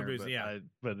and Banner. Booze, but yeah.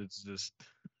 but it's just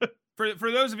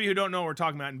For those of you who don't know what we're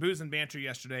talking about, in Booze and Banter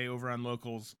yesterday over on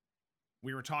Locals,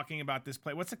 we were talking about this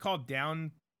play. What's it called?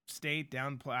 Downstate?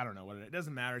 Downplay? I don't know what it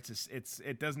doesn't matter.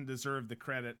 It doesn't deserve the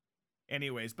credit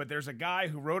anyways. But there's a guy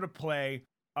who wrote a play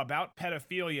about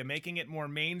pedophilia, making it more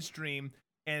mainstream,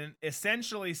 and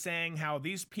essentially saying how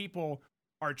these people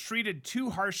are treated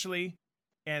too harshly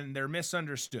and they're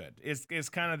misunderstood is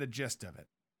kind of the gist of it.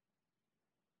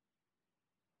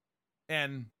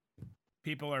 And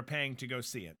people are paying to go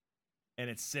see it. And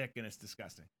it's sick and it's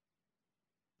disgusting.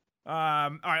 All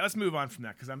right, let's move on from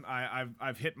that because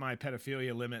I've hit my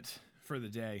pedophilia limit for the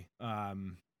day. But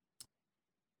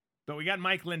we got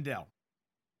Mike Lindell,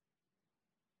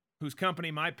 whose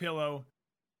company MyPillow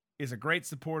is a great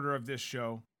supporter of this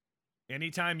show.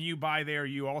 Anytime you buy there,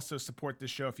 you also support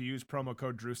this show if you use promo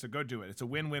code Drew. So go do it. It's a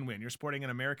win-win-win. You're supporting an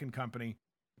American company.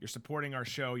 You're supporting our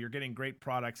show. You're getting great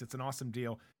products. It's an awesome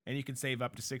deal, and you can save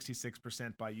up to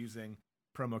 66% by using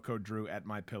promo code Drew at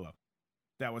MyPillow.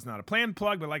 That was not a planned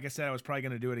plug, but like I said, I was probably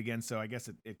going to do it again, so I guess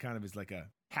it kind of is like a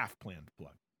half-planned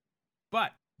plug.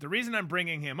 But the reason I'm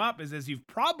bringing him up is, as you've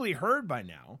probably heard by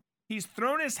now, he's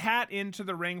thrown his hat into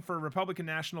the ring for Republican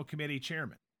National Committee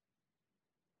chairman.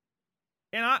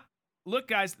 And look,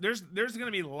 guys, there's going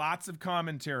to be lots of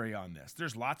commentary on this.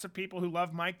 There's lots of people who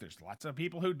love Mike. There's lots of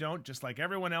people who don't, just like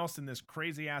everyone else in this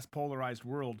crazy-ass polarized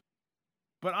world.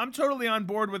 But I'm totally on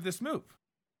board with this move.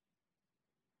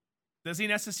 Does he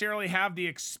necessarily have the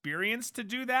experience to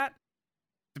do that?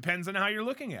 Depends on how you're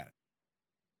looking at it.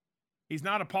 He's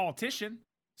not a politician,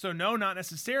 so no, not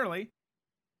necessarily.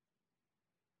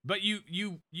 But you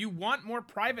want more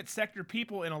private sector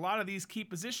people in a lot of these key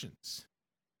positions.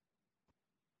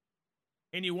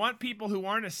 And you want people who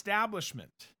aren't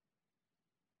establishment.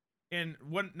 And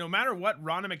no matter what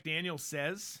Ronna McDaniel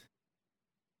says,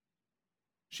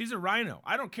 she's a rhino.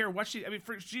 I don't care what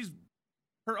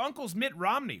her uncle's Mitt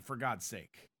Romney, for God's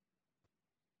sake.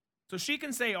 So she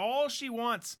can say all she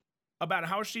wants about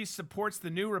how she supports the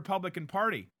new Republican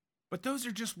Party. But those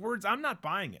are just words. I'm not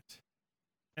buying it.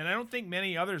 And I don't think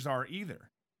many others are either.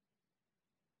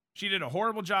 She did a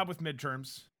horrible job with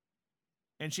midterms.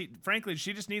 And frankly,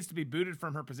 she just needs to be booted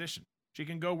from her position. She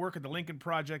can go work at the Lincoln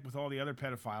Project with all the other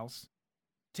pedophiles.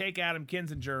 Take Adam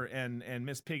Kinzinger and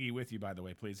Miss Piggy with you, by the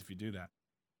way, please, if you do that.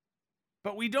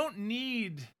 But we don't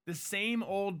need the same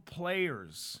old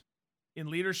players in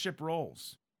leadership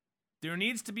roles. There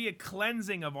needs to be a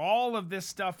cleansing of all of this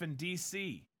stuff in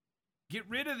D.C. Get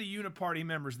rid of the uniparty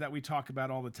members that we talk about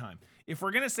all the time. If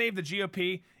we're going to save the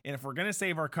GOP and if we're going to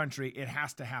save our country, it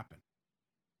has to happen.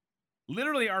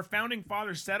 Literally, our founding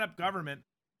fathers set up government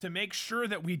to make sure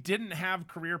that we didn't have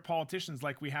career politicians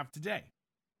like we have today.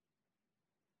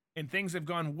 And things have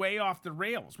gone way off the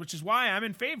rails, which is why I'm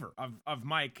in favor of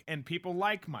Mike and people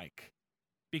like Mike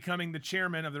becoming the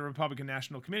chairman of the Republican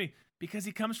National Committee, because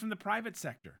he comes from the private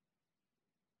sector.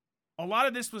 A lot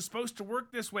of this was supposed to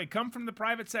work this way. Come from the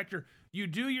private sector. You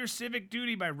do your civic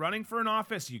duty by running for an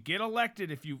office. You get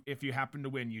elected if you happen to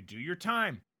win. You do your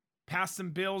time. Pass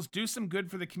some bills. Do some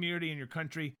good for the community and your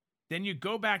country. Then you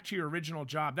go back to your original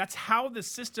job. That's how the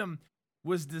system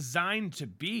was designed to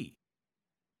be.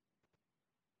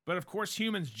 But of course,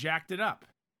 humans jacked it up.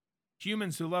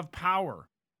 Humans who love power,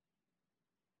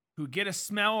 who get a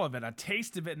smell of it, a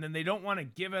taste of it, and then they don't want to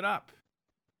give it up.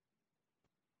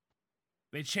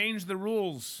 They change the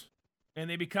rules and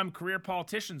they become career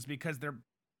politicians because their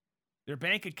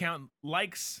bank account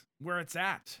likes where it's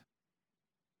at.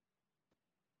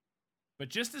 But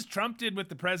just as Trump did with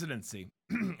the presidency,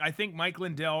 I think Mike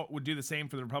Lindell would do the same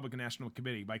for the Republican National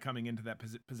Committee by coming into that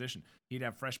position. He'd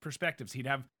have fresh perspectives. He'd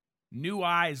have new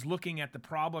eyes looking at the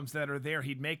problems that are there.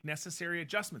 He'd make necessary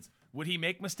adjustments. Would he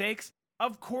make mistakes?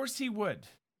 Of course he would.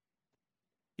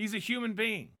 He's a human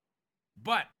being.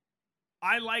 But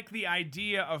I like the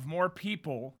idea of more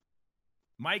people,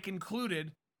 Mike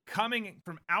included, coming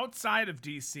from outside of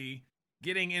D.C.,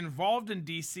 getting involved in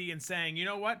D.C. and saying, you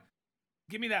know what?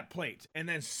 Give me that plate. And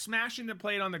then smashing the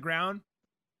plate on the ground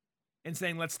and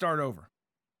saying, let's start over.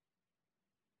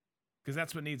 Because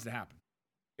that's what needs to happen.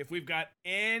 If we've got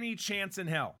any chance in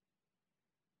hell,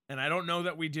 and I don't know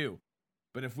that we do,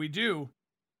 but if we do,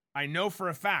 I know for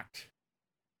a fact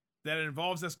that it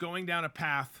involves us going down a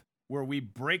path where we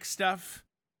break stuff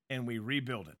and we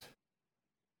rebuild it.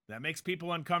 That makes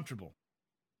people uncomfortable.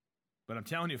 But I'm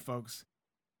telling you, folks,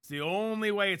 it's the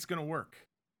only way it's going to work.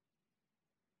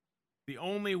 The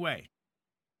only way.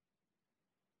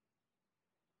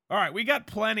 All right, we got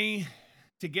plenty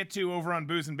to get to over on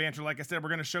Booze and Banter. Like I said, we're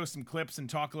going to show some clips and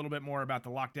talk a little bit more about the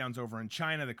lockdowns over in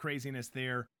China, the craziness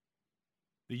there,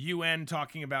 the UN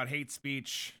talking about hate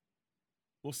speech.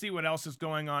 We'll see what else is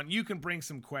going on. You can bring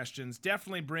some questions.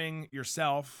 Definitely bring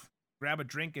yourself. Grab a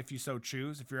drink if you so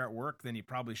choose. If you're at work, then you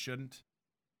probably shouldn't.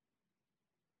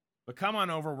 But come on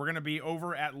over. We're going to be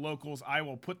over at Locals. I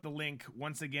will put the link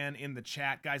once again in the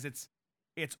chat. Guys, it's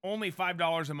only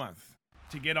 $5 a month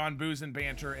to get on Booze and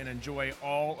Banter and enjoy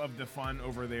all of the fun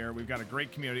over there. We've got a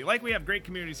great community. Like we have great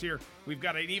communities here, we've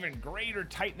got an even greater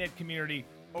tight-knit community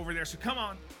over there. So come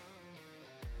on.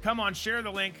 Come on, share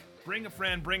the link. Bring a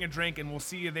friend, bring a drink, and we'll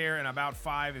see you there in about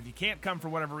 5. If you can't come for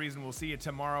whatever reason, we'll see you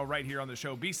tomorrow right here on the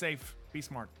show. Be safe, be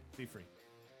smart, be free.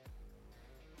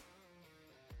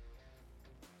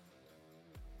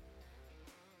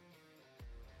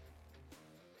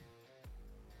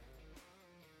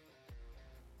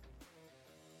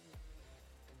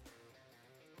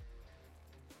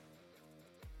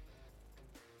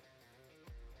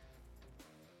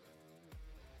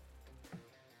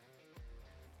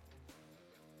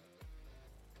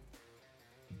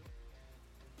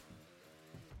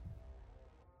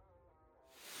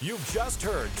 You've just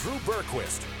heard Drew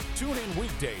Berquist. Tune in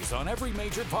weekdays on every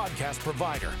major podcast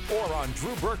provider or on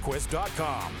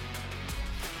drewberquist.com.